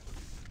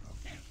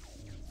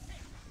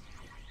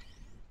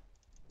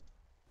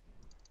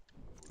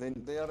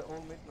 They are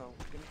all mid now.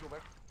 Can you go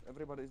back?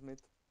 Everybody is mid.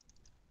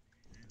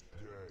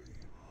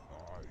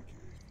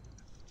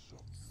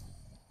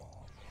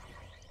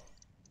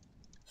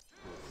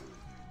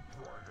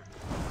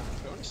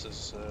 Draconis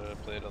has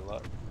played a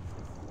lot.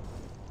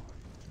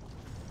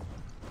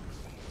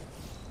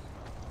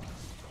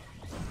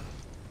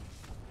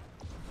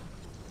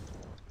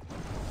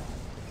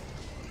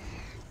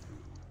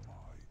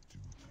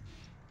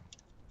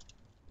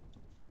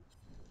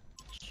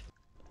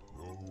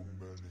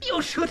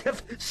 You should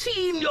have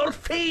seen your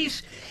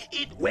face!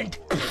 It went...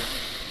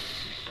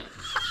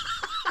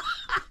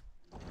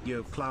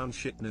 Yo clown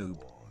shit noob.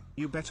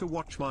 You better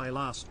watch my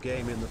last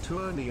game in the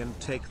tourney and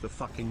take the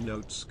fucking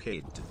notes,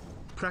 kid.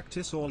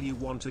 Practice all you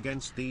want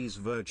against these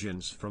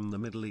virgins from the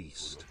Middle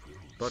East.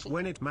 But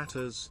when it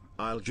matters,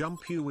 I'll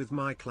jump you with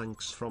my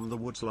clanks from the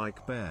woods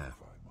like bear.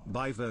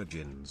 Bye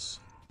virgins.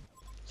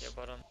 Yeah,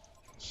 bottom.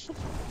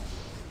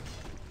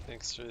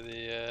 Thanks for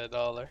the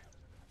dollar.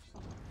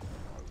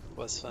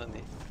 Was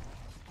funny.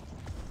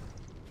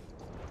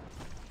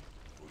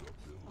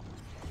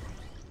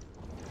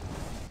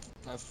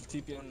 I have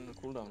TP on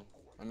cooldown.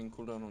 I mean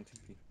cooldown on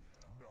TP.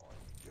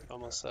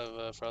 Almost have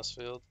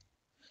Frostfield.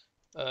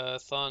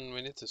 Thon,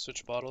 we need to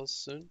switch bottles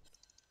soon.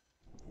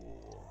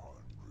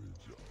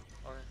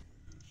 Okay.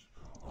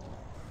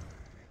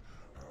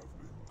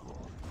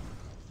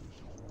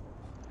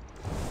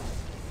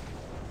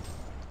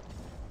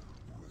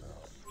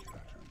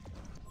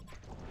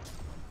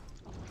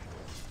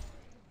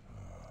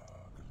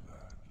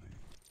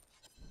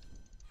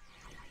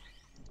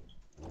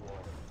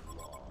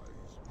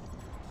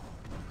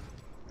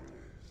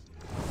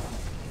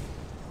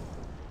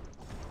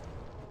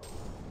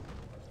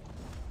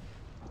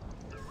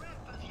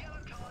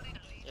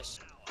 Yes.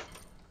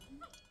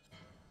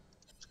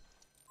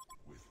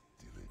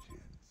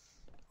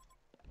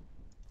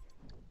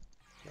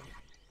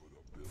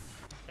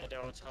 Yeah,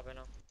 they're all top right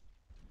now.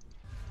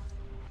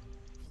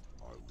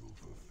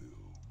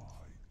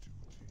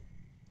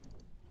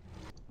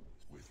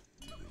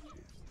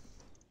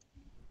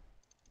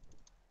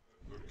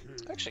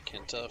 I actually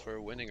can't tell if we're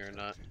winning or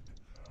not.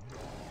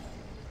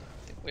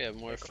 I think we have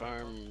more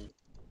farm,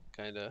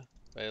 kinda,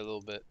 by a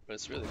little bit, but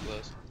it's really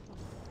close.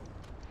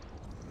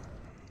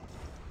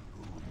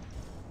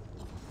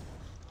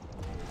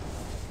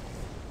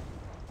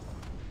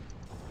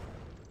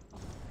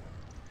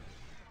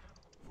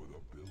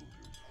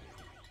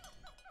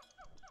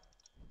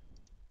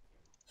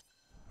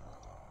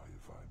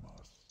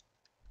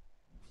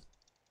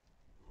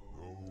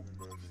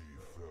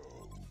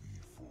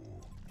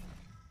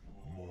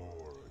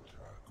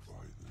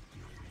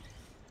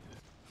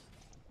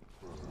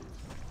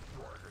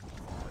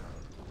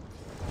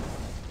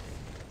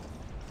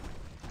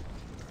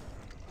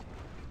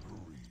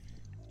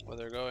 Well,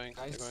 they're going.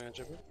 Nice. They're going on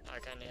Jibber. I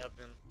can't help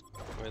him.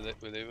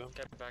 We leave him.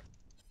 Get back.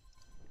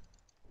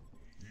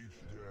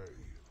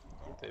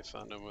 They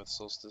found him with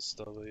Solstice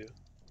W.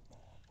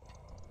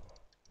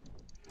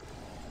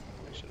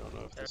 Actually, don't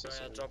know if They're this is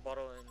gonna him. drop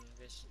bottle in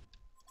this.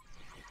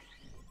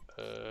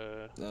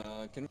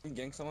 Can we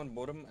gank someone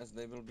bottom as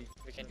they will be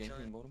We can kill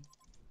ganking him. bottom?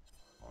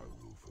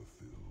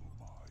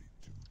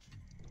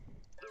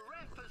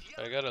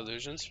 I got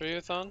illusions for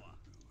you, Thon?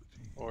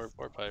 Or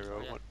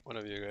Pyro, Yeah. one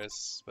of you guys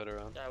is better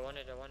on. Yeah, I want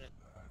it.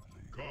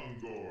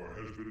 Condor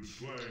has been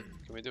slain.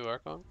 Can we do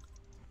Archon?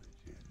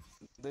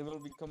 They will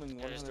be coming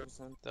Yeah, let's do it.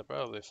 100%. They'll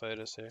probably fight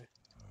us here.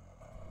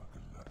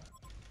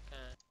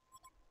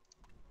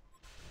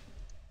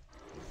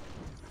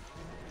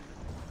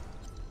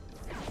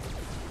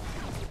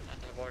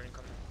 The warden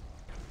coming.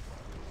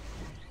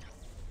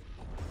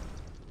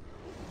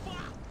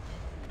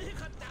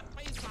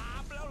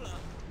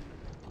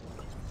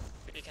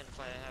 We can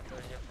fight half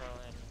here pro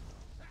and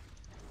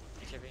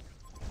AKB.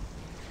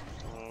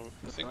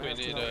 I think I we have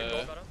to need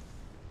help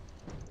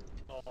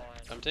Oh,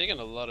 I'm taking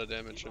a lot of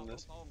damage from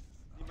this.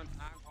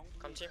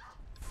 come team.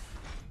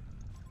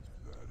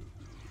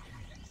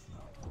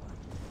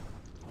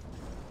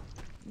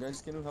 Guys,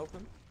 can you help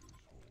him?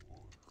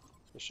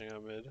 Pushing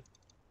out mid.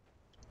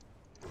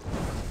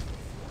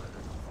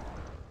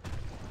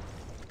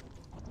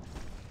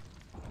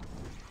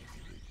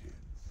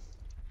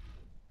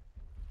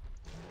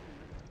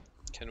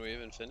 Can we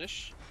even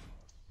finish?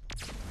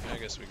 I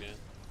guess we can.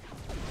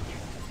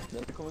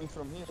 They're coming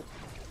from here.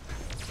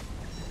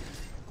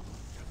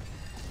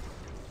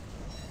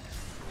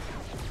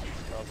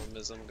 Problem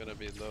is I'm gonna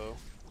be low.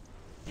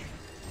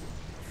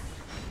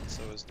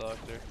 So is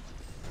Doctor.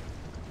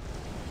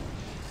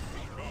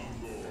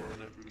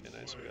 Okay,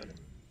 nice, we got it.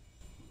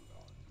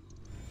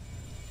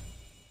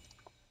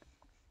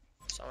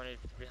 Someone is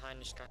behind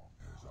this guy.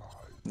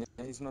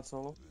 Yeah, he's not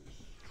solo.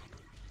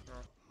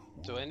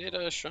 Do I need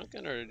a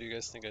shrunken, or do you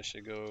guys think I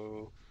should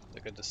go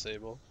like a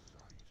disable?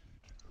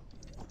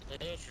 Yeah,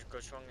 you should go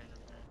strong and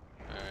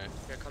Alright.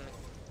 we're coming.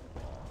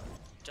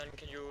 John,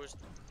 can you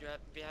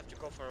we have to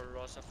go for a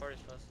Rosa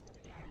forest first.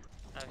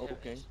 I have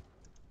Okay. his.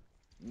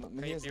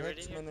 He has be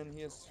ready Headsman and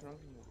he has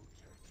Shrunken.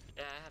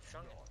 Yeah, I have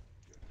strong.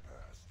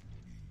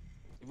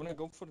 You wanna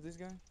go for this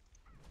guy?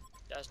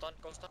 Yeah, stun,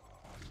 go stun.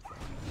 Oh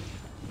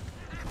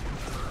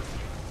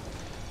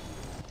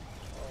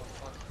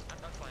fuck.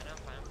 I'm fine, I'm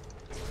fine.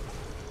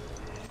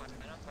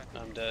 I'm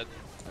fine. I'm dead.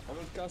 I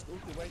will cast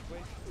ulti, wait.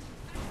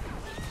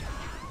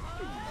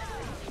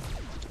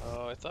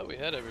 Oh, I thought we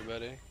had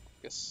everybody.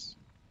 Guess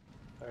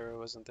Pyro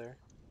wasn't there.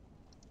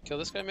 Kill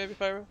this guy maybe,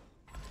 Pyro?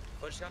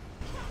 Go this guy.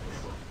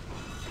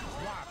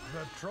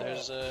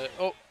 There's a...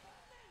 Oh!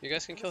 You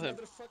guys can kill him.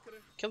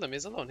 Kill him,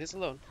 he's alone, he's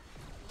alone.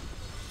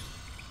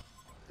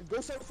 Go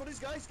side for this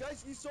guys,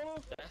 he's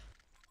solo. Yeah.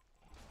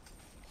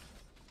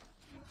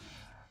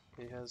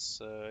 He has,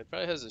 he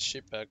probably has his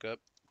sheep back up.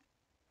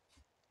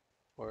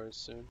 Or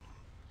soon.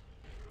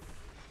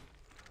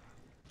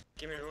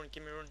 Give me rune,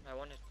 I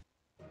want it.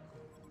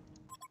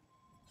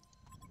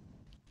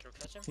 Can you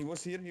catch him? He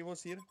was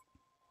here.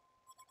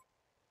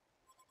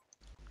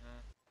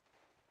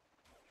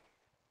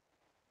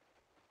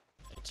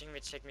 I think we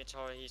take me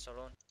tower, he's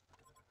alone.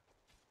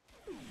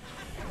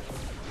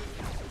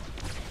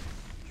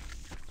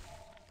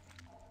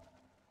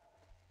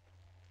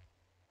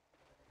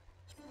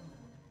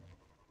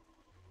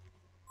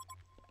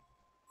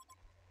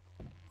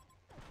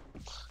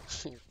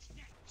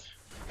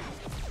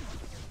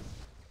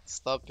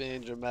 Stop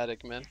being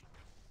dramatic, man.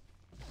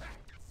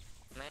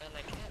 Man,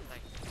 I can't,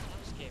 like,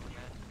 last game,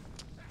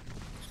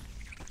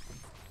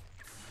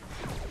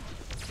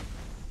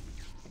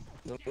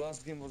 man. The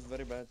last game was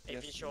very bad. If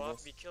yes, you it show up,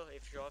 was. we kill.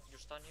 If you show up, you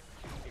stun him.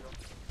 We go.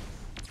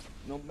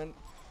 No man.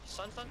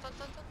 Stun.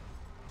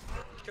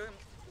 Kill him.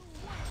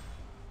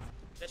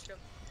 Let's kill.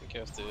 I think you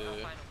have to... I'm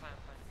fine.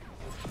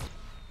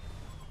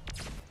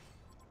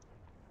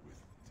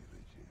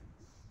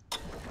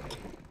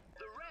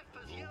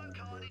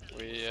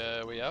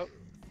 We out?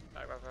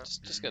 Back.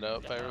 Just get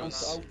out,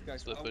 Pyro's Out,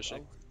 guys. split Out.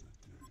 pushing.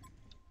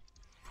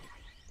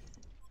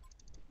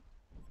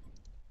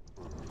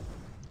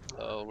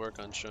 I'll work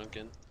on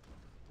shrunken.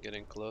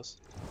 Getting close.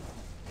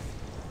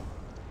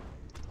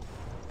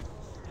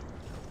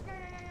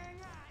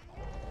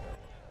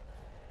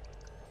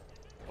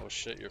 Oh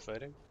shit, you're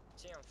fighting?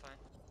 See,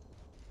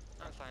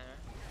 I'm fine,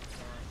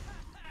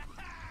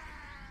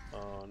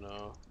 Oh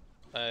no.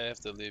 I have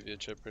to leave you,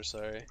 Chipper,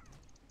 sorry.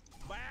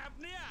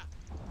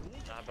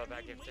 but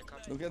back if they come.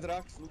 Look at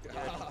Drax. Look at.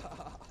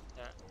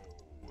 Yeah.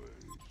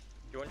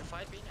 You want to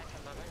fight, Bean? I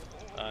can buy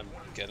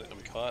back.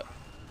 I'm caught.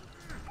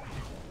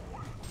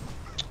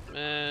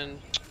 Man.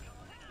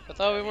 I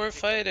thought we weren't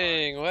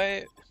fighting.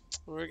 Why?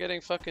 We're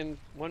getting fucking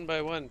one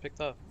by one picked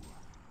off.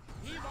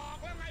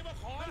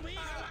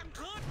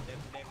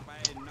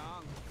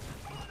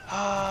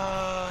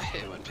 Ah, I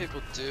hate when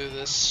people do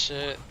this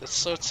shit. It's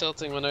so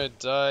tilting when I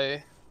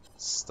die.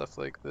 Stuff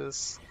like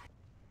this.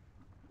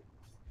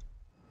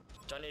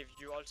 Johnny, if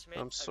you ultimate,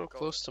 I'm so go.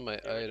 close to my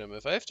Yeah. item.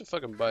 If I have to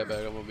fucking buy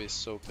back, I'm gonna be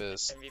so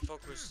pissed. And we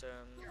focus.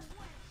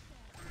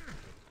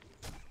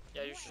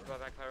 Yeah, you should buy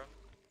back, Pyro.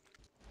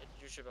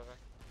 You should buy back.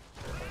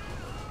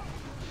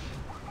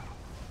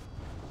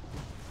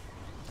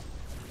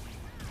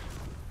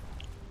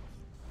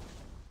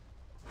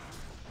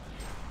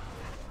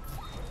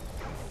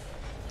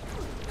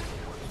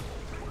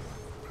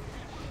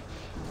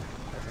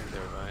 I think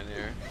they're fine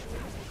here.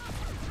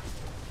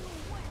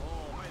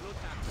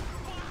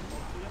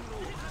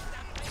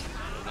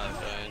 Not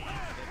fine.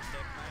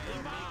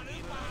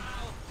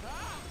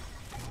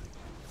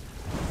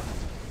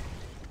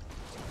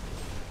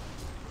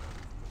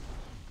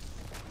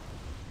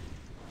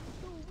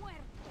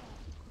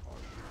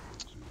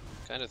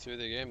 Kinda threw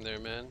the game there,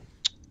 man.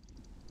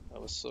 I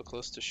was so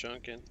close to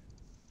shrunken.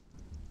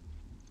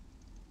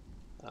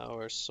 Now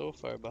we're so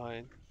far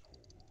behind.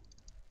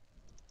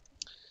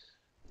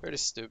 Pretty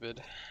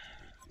stupid.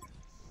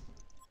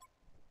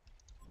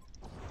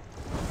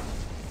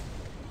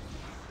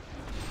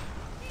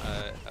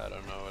 I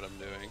don't know what I'm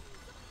doing.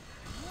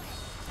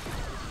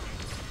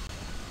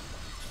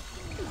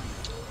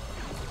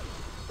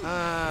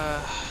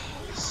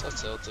 So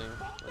tilting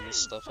when this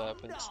stuff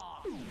happens.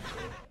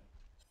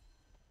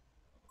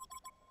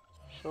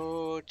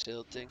 So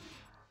tilting.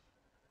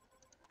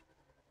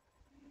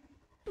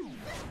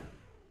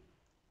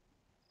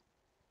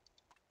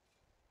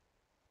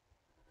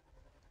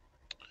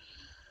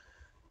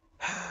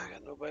 I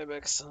got no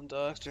buybacks on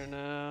Doctor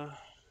now.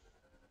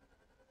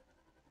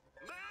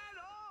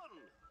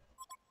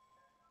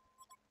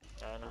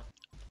 I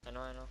know.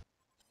 I know.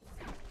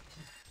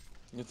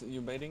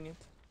 You baiting it?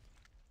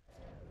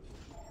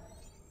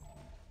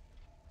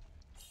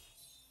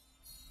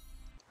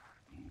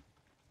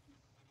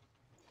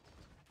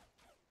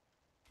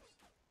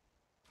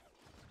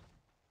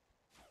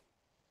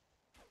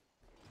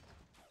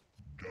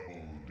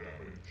 Double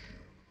damage.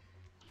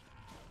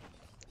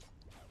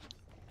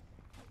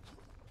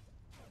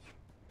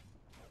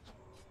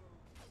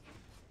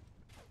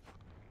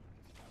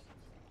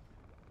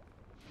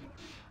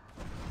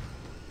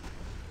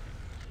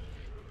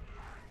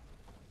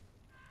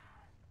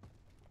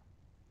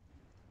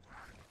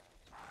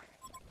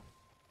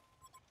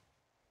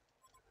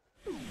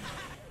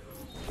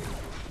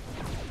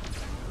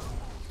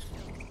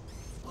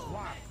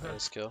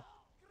 Nice kill.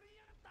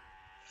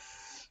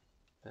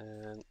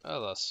 And I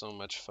lost so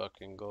much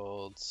fucking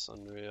gold. It's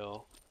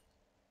unreal.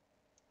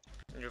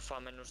 You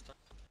farm and stuff.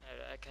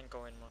 I can't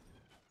go in more.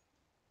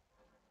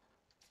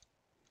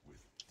 With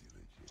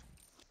diligence.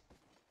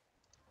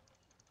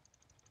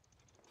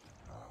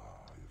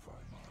 Ah, if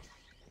I must.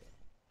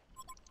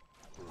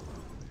 Burning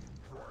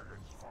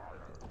dragon's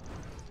fire.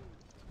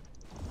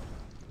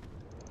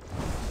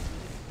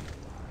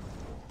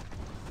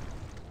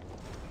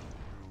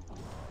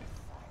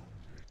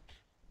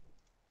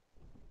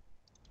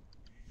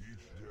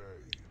 Each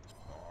day,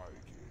 I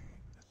gain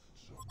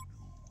some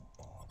new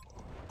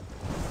armor.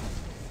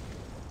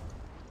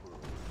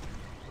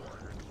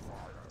 Dragon's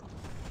fire.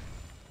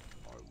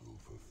 I will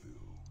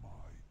fulfill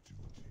my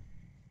duty.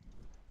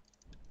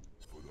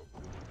 For the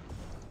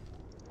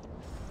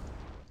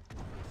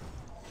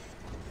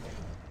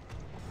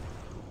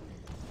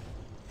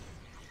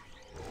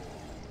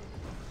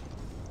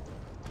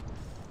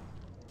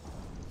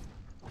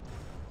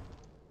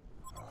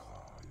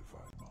if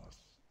I must.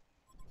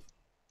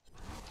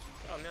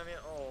 Oh, meow meow.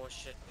 Oh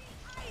shit.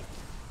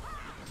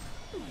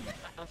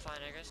 I'm fine,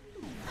 I guess.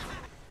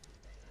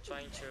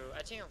 Trying to.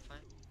 I think I'm fine.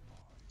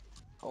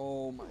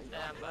 Oh my Yeah,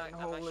 god, man, I'm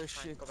holy actually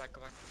fine. shit. Go back,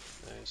 go back.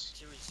 Nice.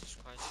 Jesus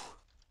Christ.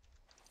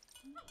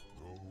 So many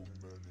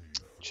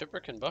Chipper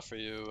can buffer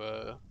you,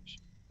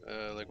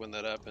 like when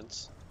that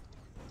happens.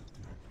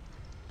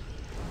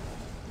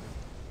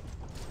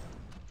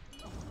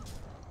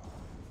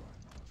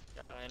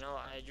 Yeah, I know.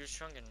 I use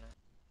shrunken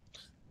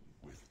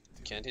now.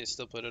 Can't he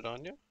still put it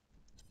on you?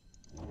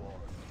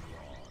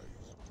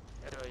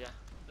 Yeah.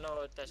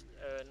 No, that's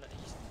no,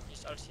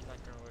 he's actually not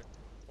gonna work.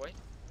 Wait.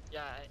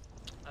 Yeah, I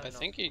don't know. I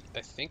think he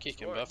It's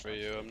can worked, buffer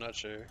you. actually. I'm not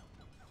sure.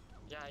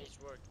 Yeah, it's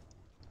worked.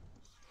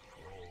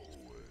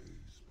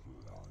 always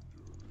plundering.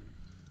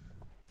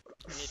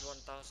 I need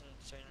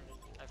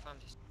 1,700. I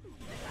found this.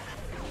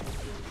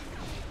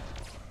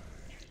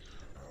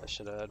 I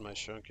should have had my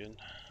shrunken.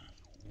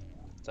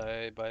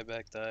 Die,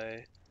 buyback,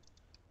 die.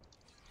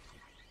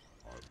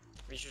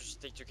 We should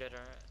stick together.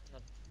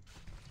 Not.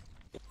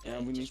 Yeah,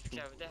 we need just to. They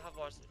have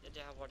what? They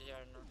have what here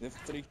now. They have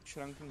 3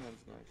 shrunken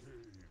heads, guys.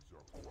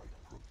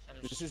 I'm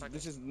This just is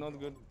fucking- not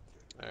good.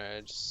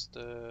 Alright, just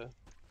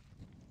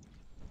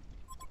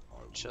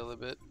chill a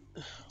bit.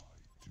 For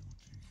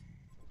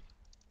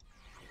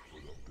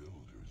the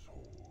builder's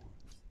horde.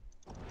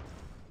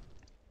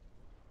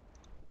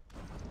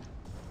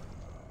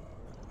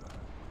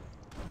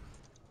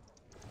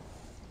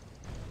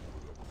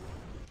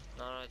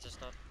 No, it's just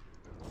not.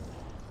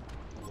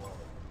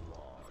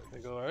 Can we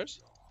go ours?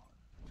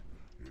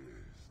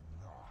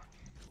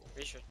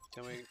 We should.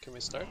 Can we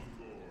start?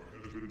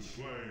 Has been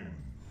slain.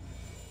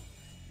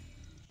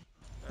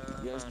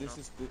 Yes, I this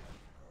know. is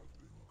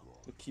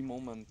the key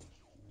moment.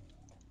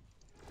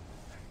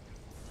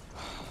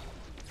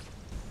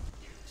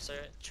 So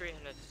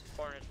 300,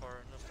 400 for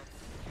no stuff.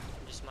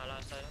 This is my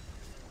last item.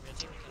 I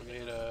think we We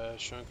can need a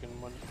shrunken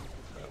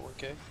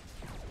 1K.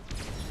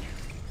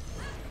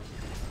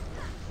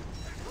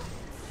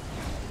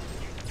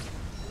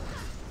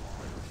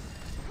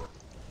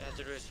 You have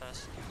to do it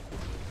fast.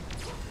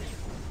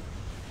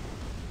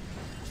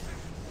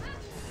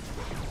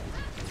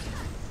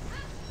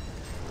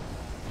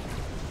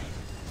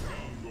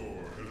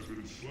 Gondor has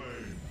been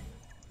slain.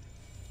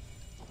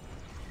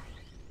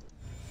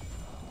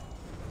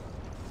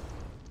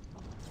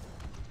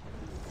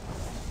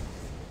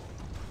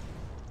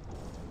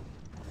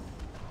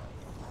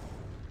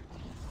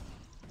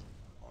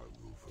 I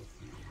will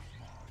fulfill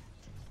my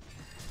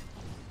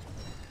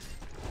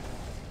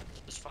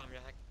Just farm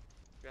your hack.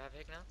 You have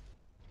hack now?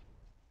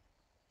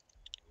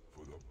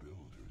 for the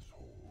builder's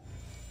horde.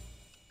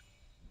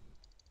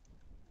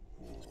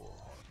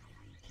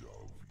 400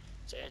 of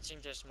So I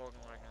think they're smoking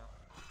right now.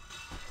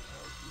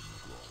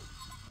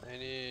 I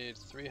need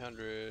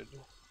 300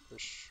 for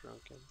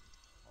shrunken.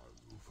 I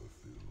will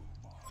fulfill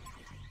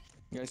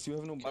my Guys, you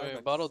have no Can we have a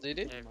buyback. bottle, DD?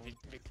 Yeah, we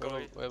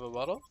We have a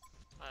bottle?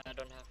 I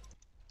don't have.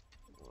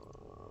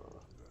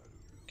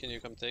 Can you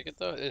come take it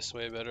though? It's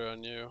way better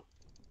on you.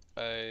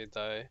 I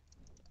die.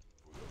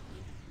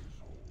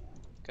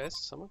 Guys,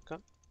 someone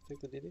come take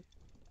the DD.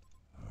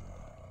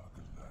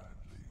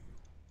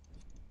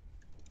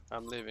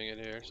 I'm leaving it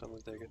here.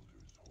 Someone take it.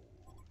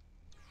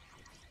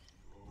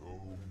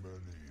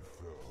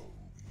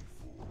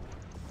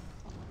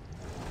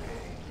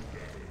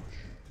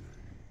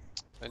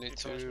 I need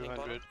 200.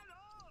 If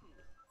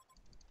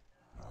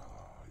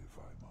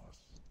I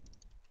must.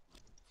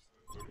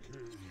 The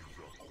caves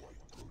are quite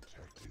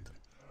protected.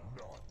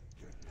 None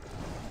get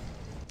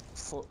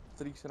For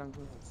 3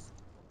 ranken.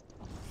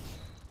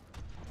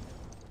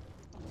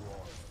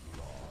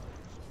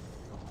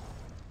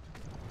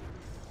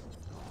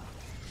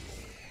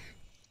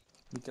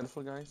 Be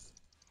careful, guys.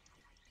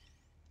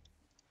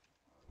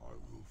 I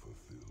will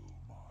fulfill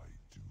my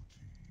duty.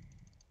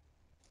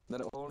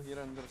 They're all here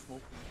and they're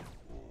smoking.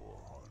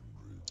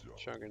 400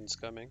 Shrunken's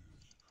coming.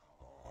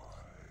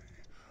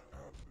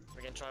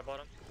 We can try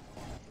bottom.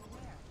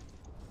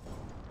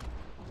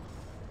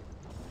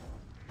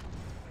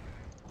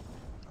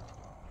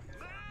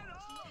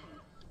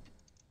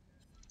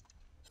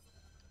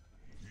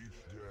 each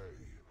day I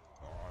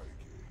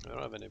gain. I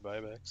don't have any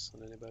buybacks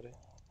on anybody.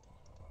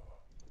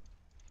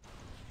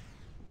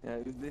 Yeah,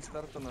 they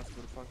start on us,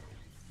 we're fucked.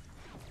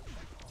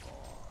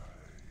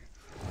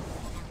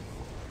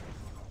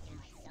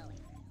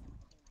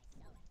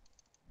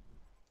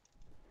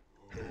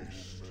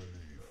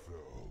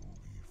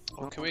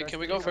 Oh, can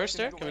we go first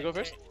there? Can we go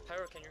first?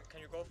 Pyro, can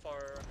you go for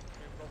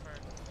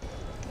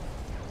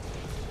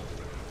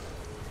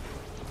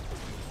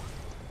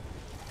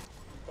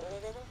Go,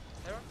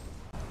 Pyro.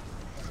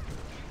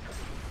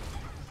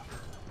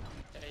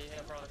 Yeah, he hit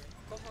in front of me.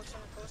 Go for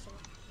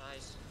someone.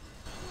 Nice.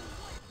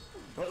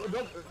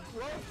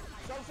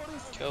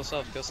 Kill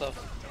self, kill self.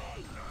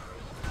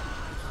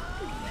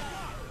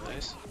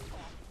 Nice.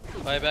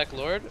 Buyback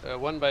Lord?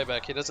 One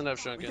buyback, he doesn't have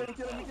Shrunken.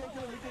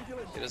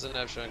 He doesn't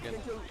have Shrunken.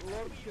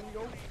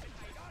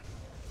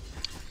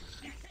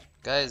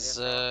 Guys,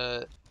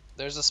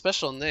 there's a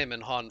special name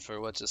in Han for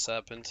what just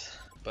happened,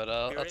 but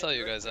I'll tell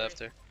you guys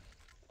after.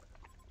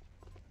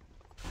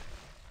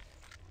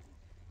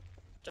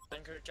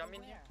 Jump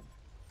in here.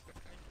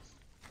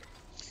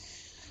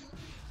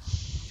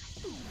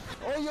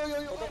 Oh, yo.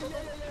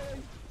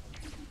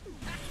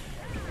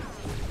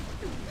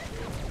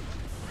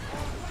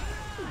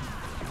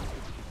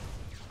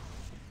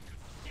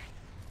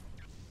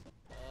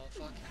 Oh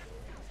fuck.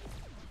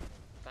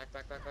 Back.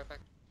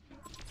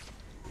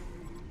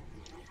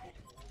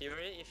 Be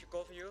ready, if you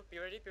go for you, be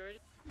ready.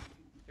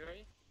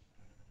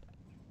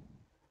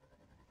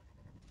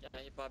 Yeah,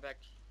 he bought back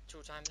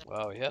 2 times.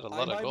 Wow, he had a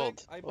lot of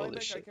gold. Holy I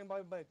shit. can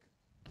buy back.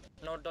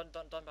 No, don't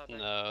buy back.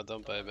 No,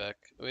 don't buy back.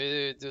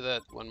 We do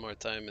that one more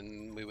time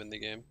and we win the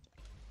game.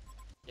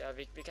 Yeah,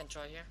 we can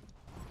try here.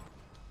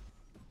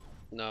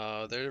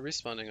 No, they're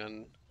respawning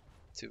on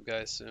 2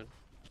 guys soon.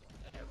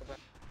 Yeah, go back.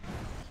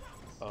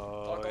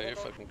 Oh, Go. you're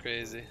fucking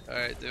crazy.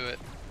 Alright, do it.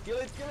 Kill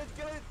it!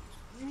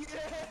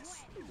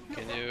 Yes!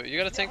 Can you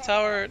got a tank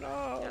tower?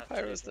 No, Yeah,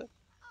 Pyro's dead.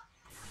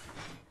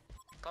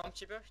 Come,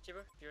 cheaper, be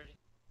ready.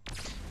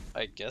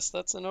 I guess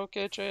that's an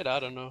okay trade, I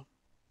don't know.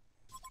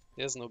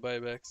 He has no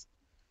buybacks.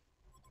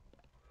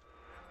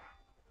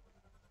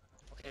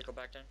 Okay, go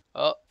back then.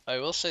 Oh, I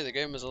will say the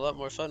game is a lot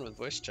more fun with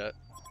voice chat.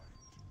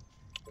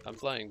 I'm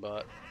flying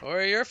bot.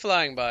 Or you're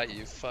flying bot,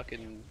 you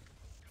fucking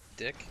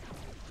dick.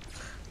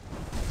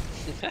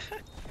 Say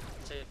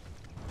it.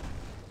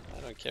 I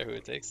don't care who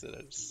takes it,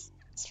 it's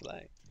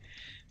flying.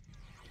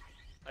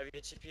 I will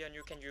TP on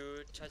you, can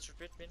you touch a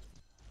bit, Min?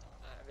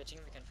 I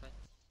think we can fight.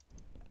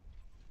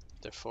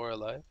 They're 4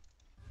 alive.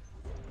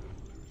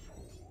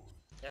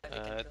 Yeah, we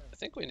can kill him. I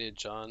think we need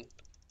John.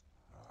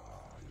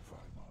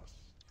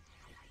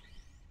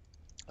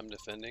 I'm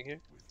defending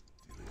here.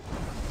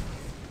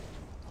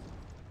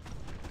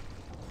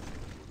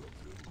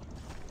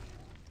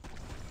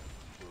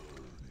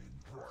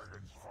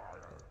 Dragon's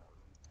fire.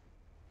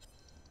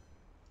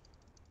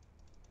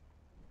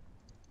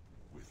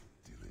 With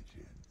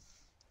diligence.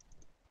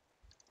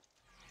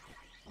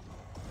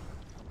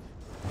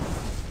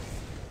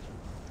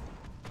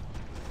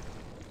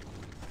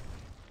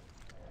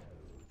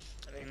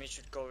 I mean, we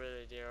should go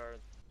really there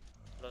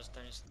last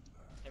time.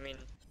 I mean,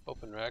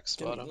 Open racks,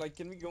 bottom.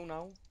 Can we go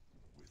now?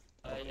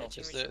 I think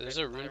we should There's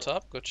wait a for rune Pyro.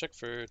 top? Go check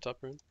for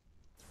top rune.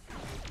 Though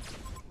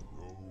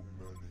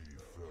many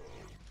fell,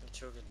 It's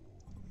so good.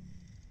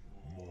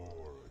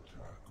 more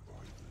attack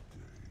by the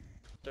day.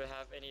 Do you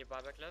have any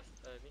buyback left,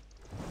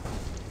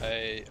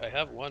 Min? I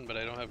have one, but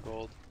I don't have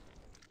gold.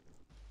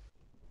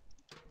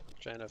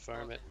 Trying to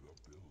farm it.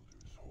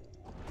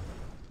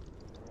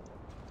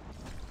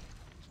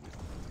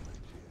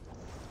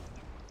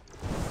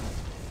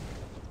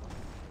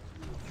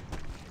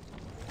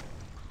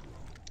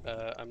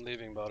 I'm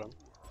leaving bottom.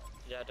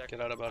 Yeah, Get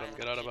out of bottom, I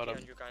get out of have TP bottom.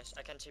 on you guys.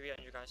 I can TP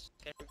on you guys.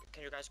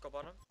 Can you guys go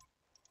bottom?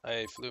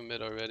 I flew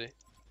mid already.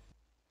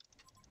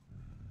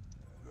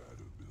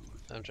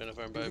 I'm trying to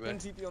farm You can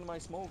buyback. TP on my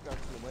smoke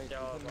actually, wait.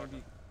 Yeah, you can I'll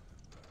maybe...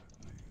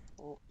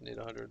 Oh, need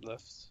 100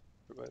 left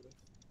for buyback.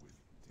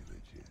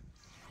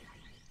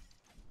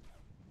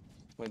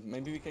 Wait,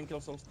 maybe we can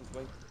kill Solstice,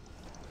 wait.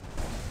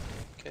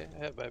 Okay,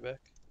 I have buyback.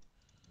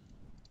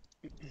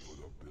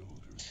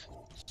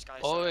 Sky,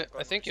 Oh, I'm I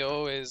going think with you Sky.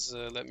 always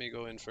let me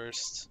go in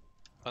first.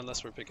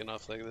 Unless we're picking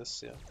off like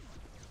this, yeah.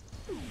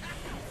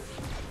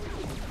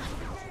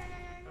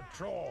 A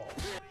troll.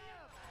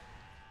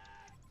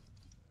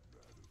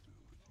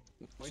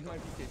 Wait my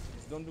PK,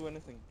 please don't do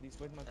anything. Please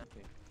wait my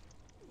PK.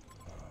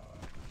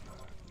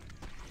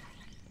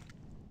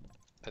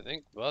 I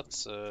think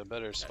bot's a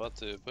better spot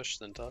to push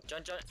than top.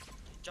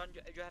 John,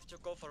 you have to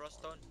go for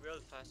Rustone real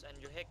fast and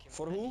you hack him.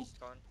 For and who? He's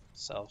gone.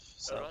 South,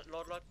 south.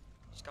 Lord,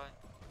 Sky.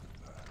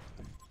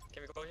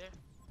 Can we go here?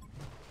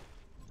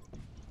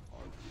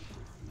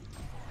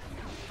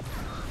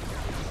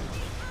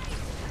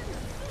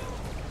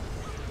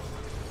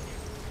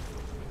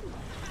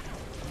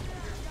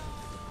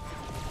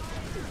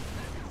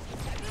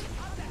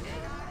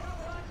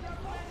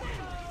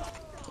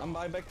 I'm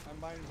buying back, I'm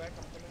coming.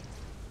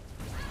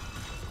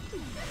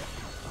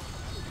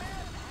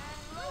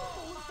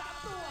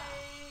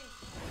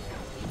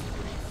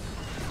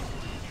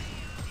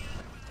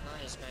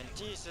 Nice, man.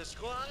 Jesus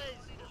Christ!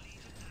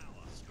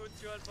 It's good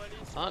to all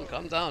police. Han,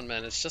 calm down,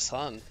 man. It's just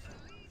Han.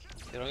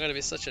 You don't gotta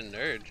be such a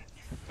nerd.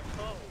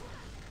 Oh,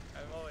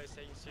 I'm always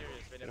saying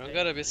serious. When You I'm don't playing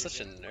gotta be with such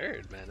a you.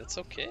 nerd, man. It's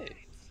okay.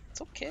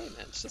 It's okay,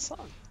 man. It's just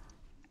Han.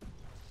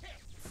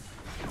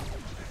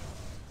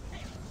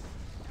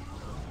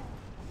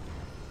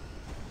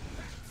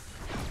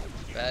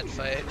 Bad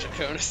fight.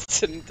 Draconis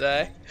didn't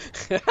die.